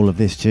play the whole of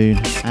this tune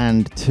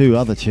and 2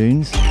 other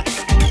tunes,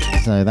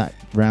 so that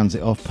rounds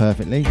it off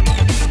perfectly.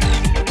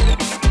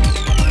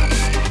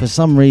 For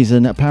some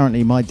reason,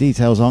 apparently my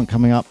details aren't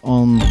coming up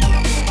on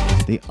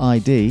the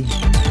ID.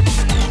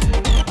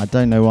 I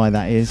don't know why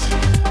that is.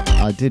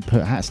 I did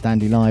put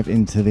HatStandy Live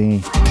into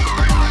the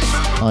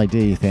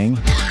ID thing,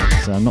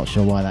 so I'm not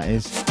sure why that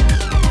is.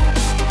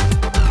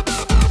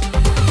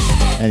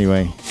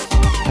 Anyway,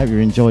 hope you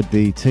enjoyed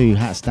the 2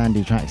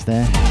 HatStandy tracks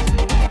there.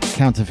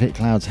 Counterfit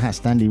Cloud's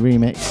HatStandy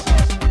remix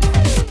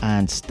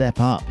and Step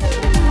Up.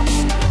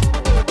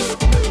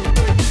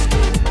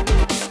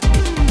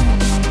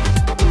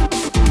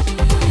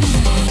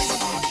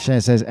 Cher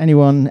says,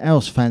 anyone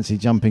else fancy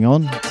jumping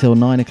on till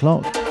 9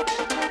 o'clock?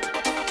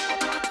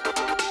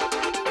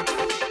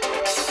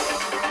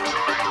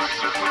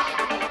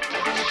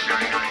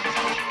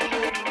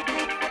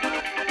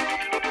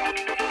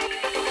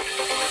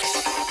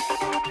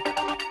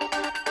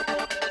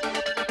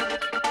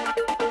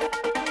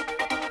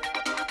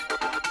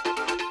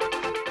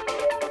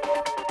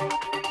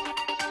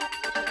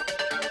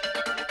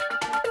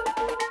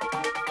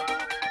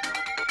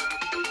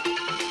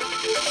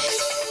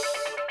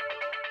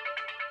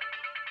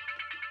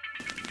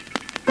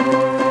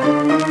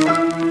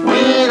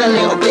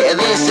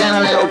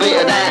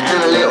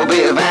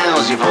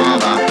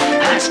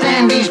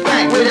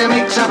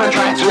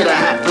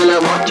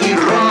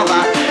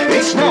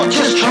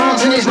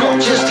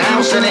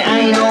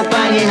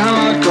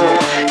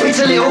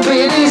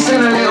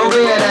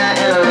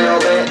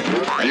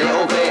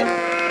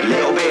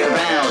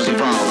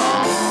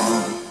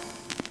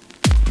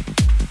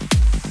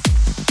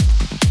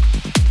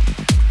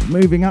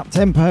 Moving up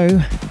tempo,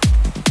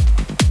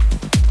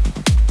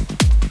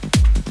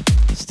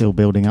 still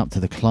building up to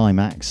the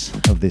climax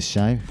of this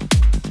show.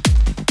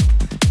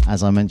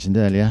 As I mentioned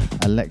earlier,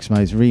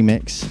 AlexMo's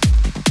remix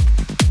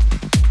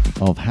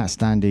of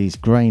HatStandy's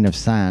Grain of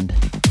Sand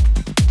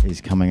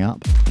is coming up.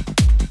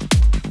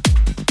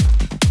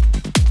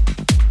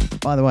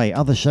 By the way,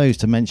 other shows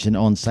to mention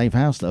on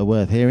Safehouse that are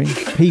worth hearing: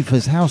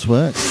 Pifa's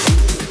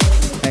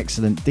Houseworks,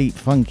 excellent deep,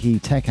 funky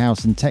tech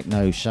house and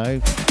techno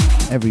show,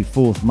 every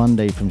 4th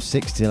Monday from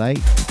 6 till 8.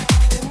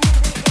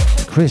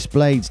 Chris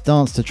Blade's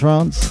Dance to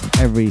Trance,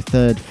 every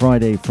 3rd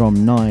Friday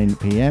from 9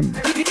 PM.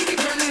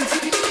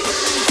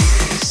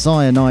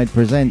 Cyanide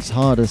presents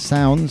Harder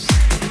Sounds,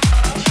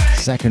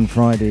 2nd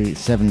Friday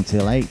 7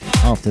 till 8,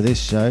 after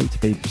this show to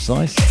be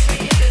precise.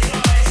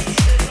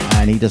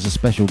 And he does a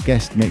special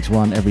guest mix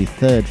one every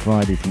 3rd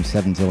Friday from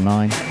 7 till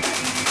 9.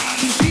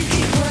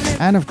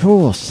 And of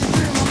course,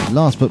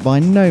 last but by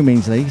no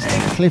means least,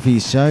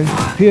 Cliffy's show,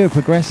 Pure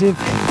Progressive,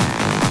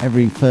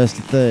 every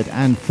 1st, 3rd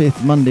and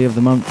 5th Monday of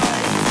the month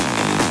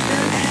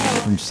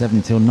from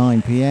 7 till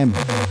 9 PM.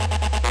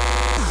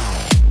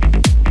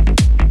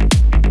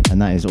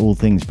 And that is all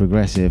things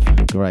progressive.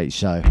 Great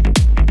show.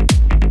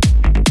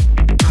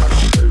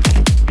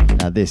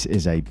 Now this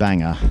is a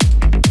banger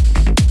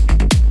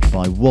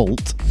by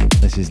Walt.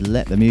 This is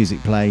Let the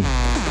Music Play,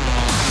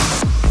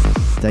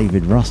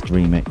 David Rust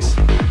remix.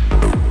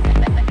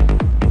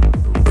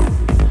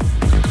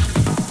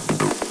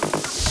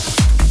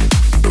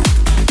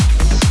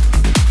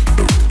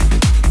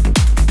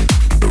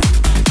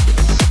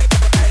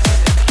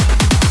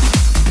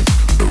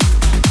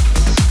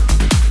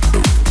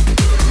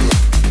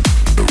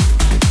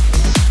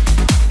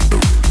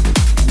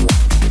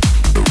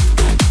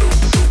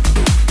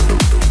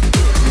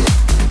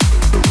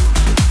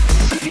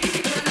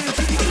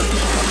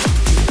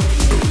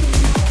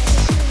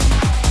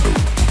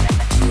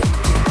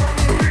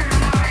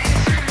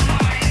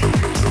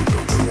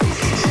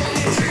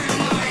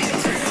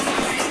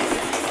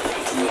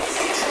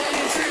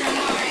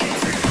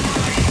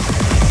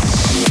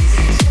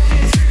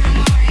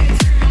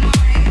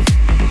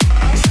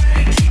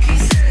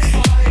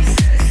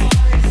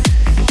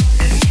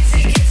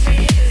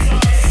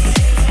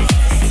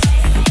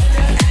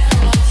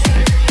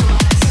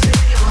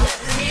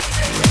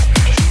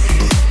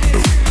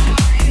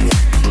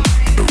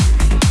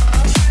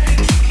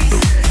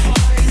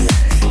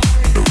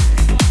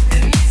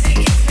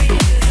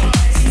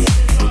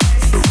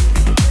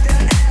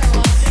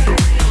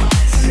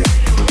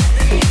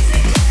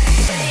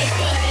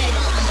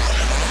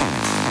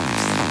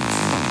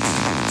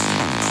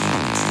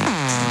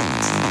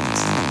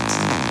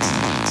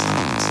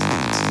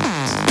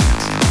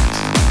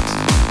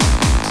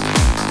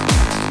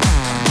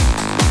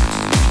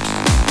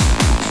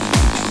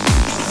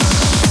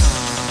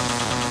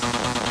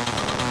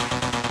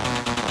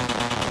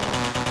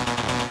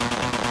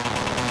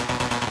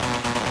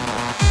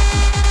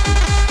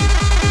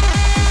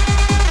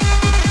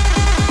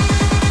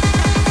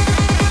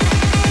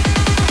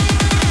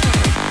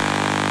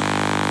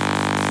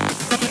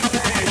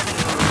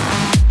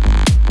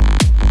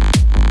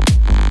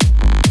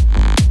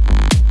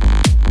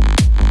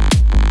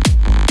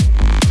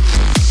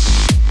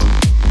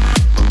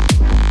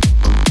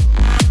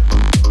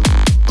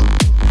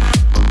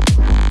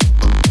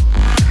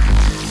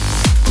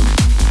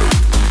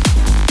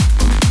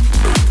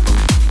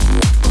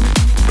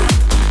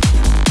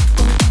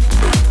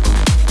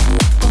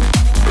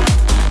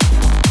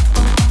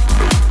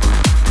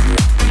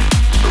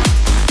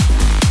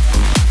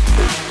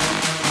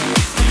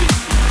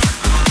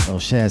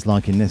 shares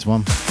liking this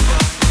one.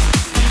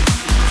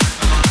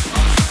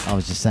 I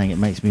was just saying it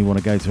makes me want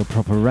to go to a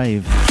proper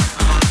rave.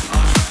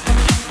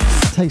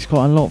 It takes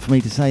quite a lot for me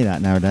to say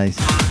that nowadays.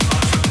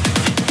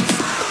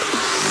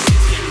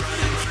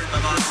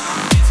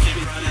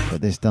 But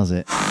this does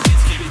it.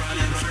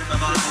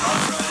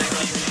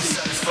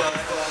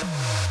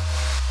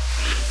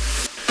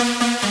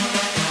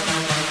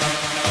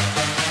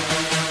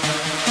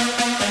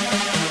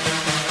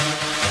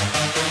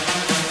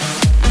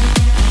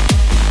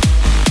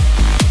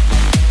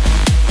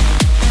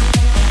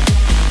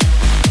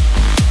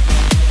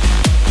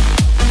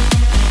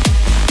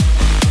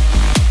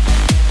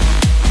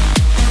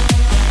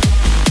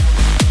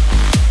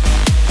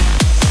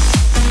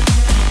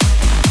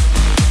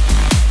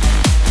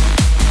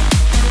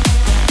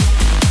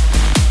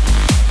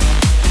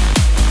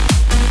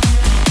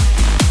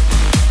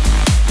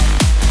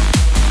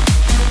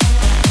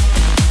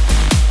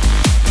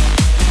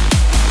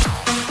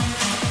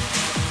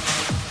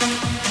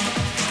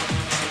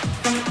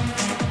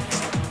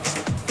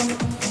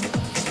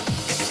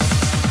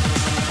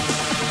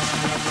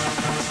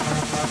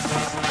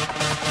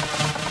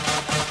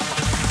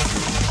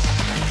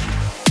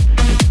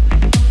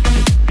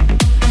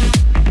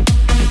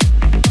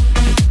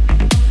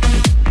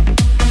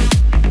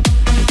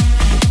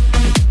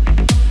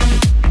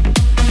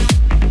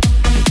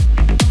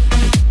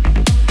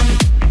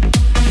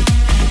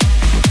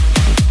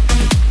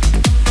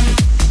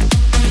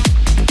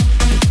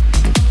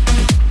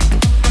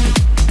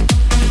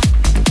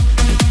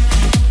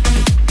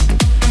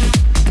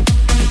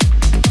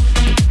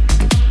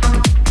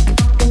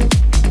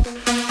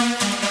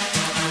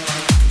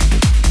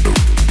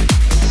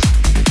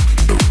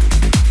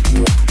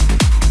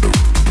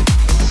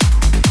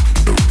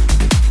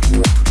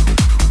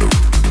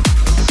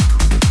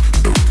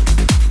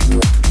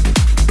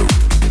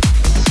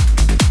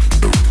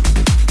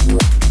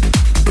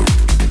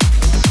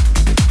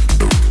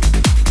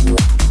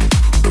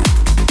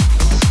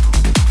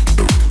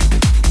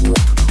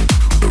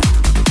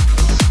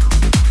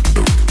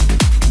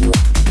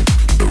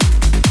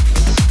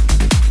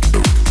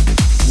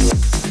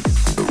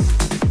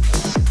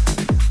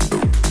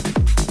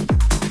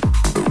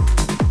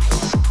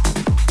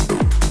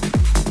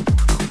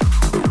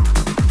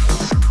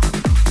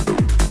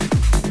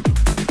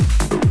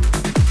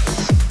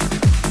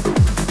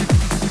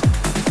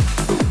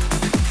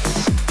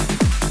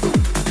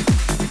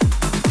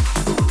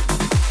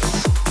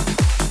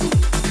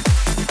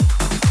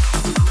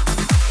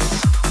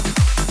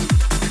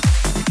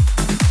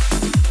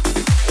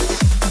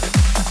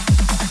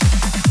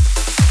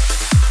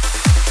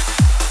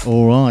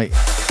 All right,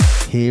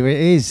 here it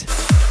is.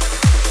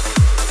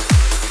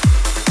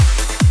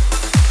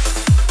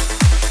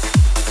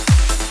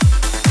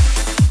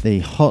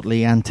 The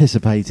hotly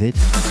anticipated,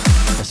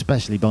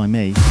 especially by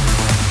me,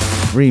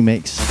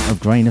 remix of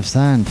Grain of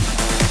Sand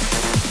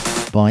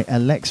by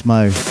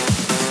AlexMo,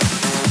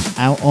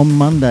 out on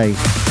Monday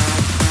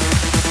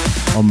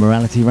on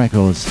Morality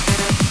Records.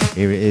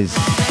 Here it is.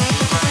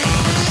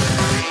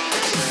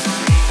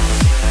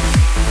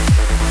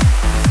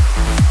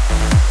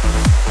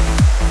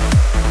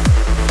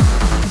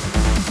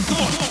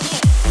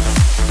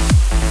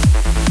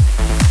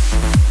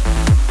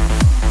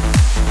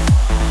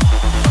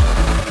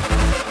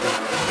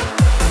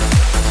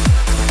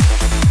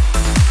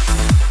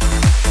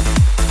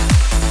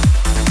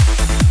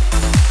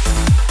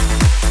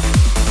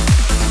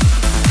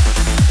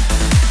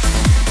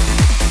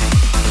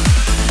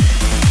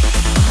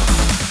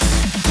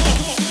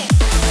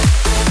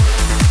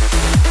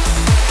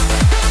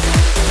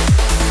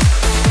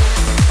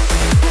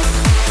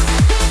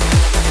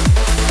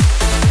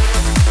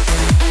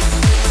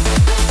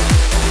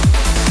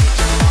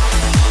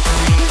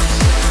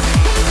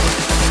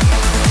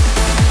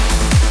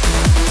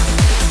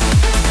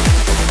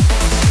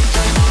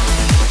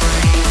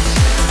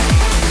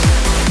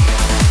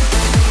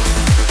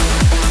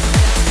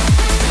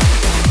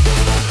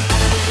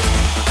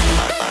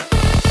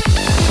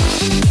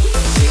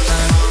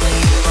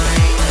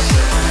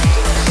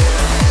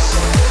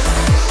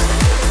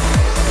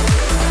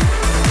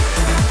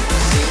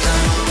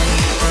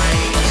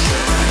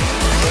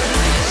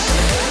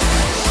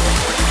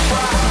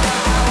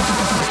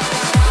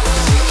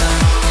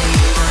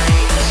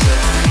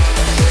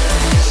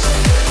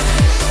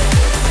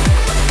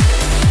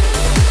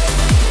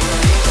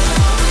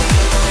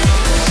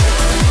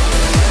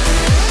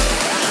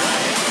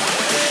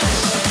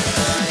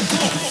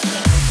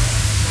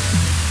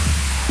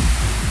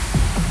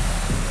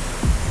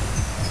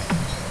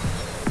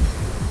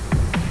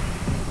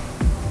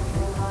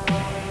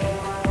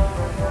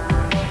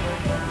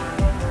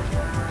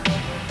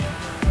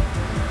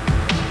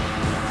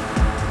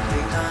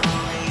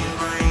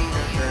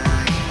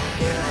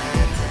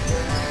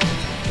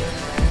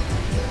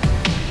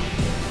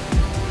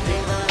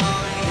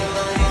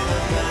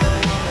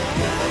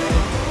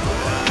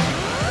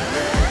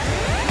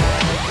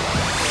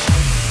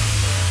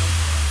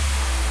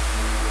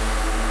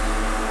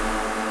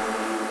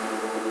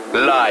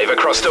 live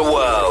across the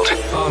world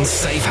on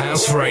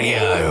Safehouse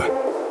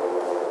Radio.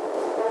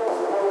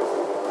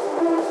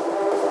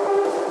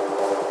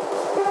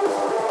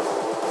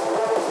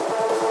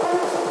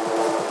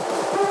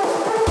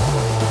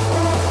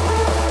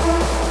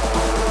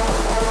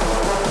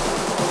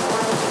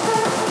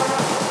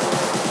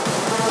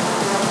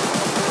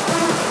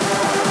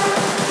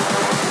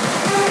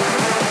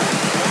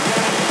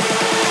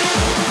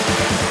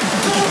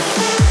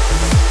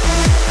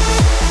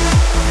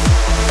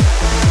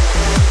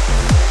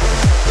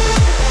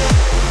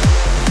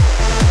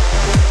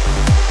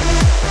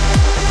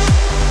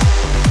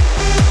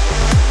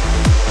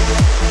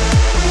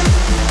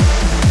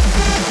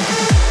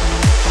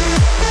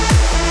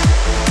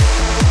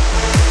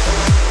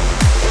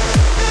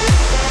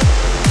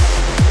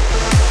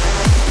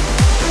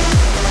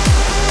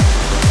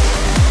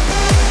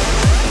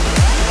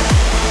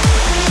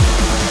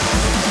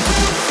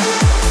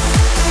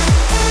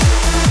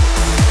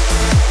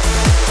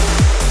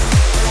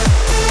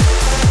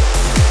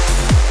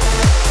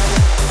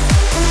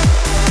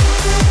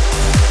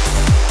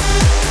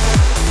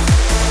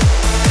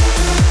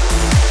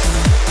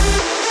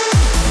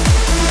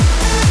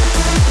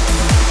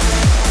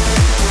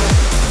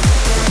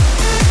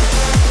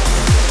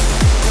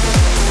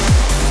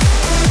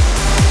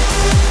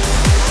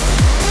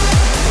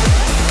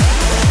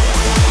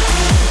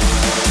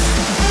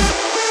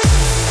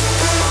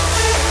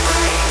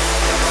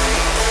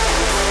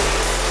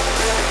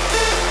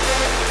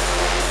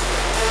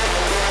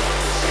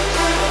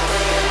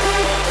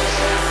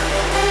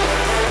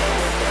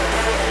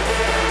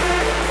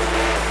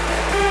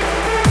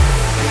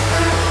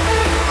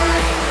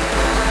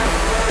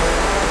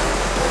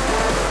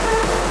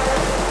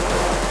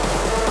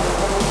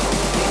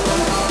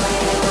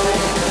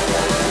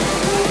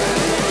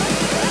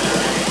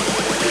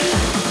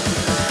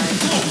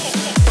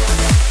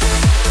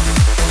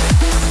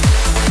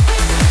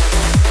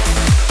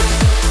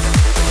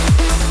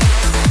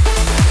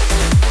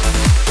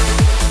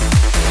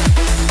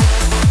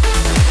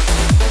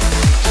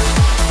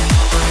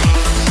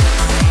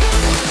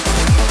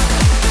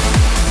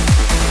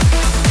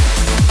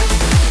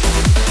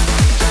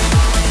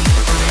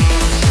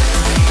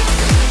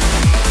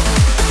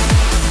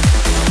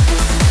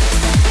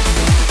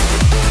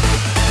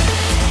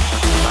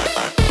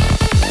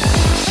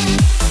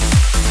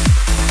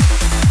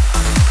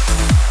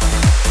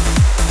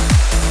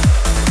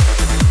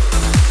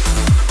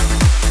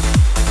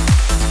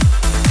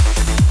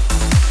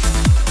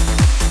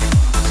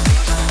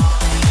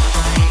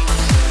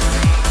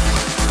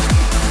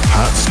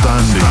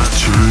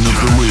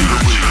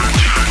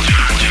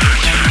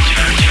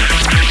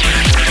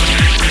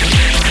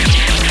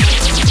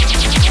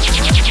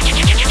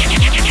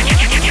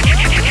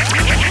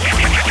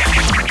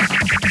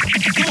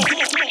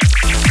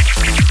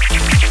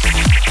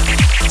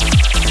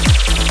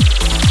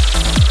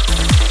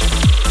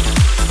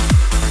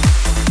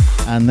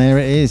 And there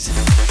it is.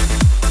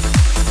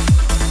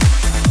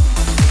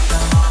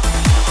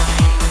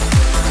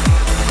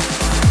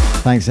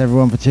 Thanks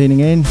everyone for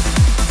tuning in.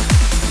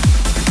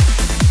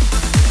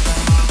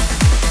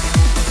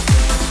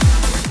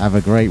 Have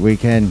a great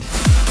weekend.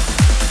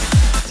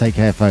 Take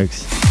care,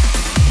 folks.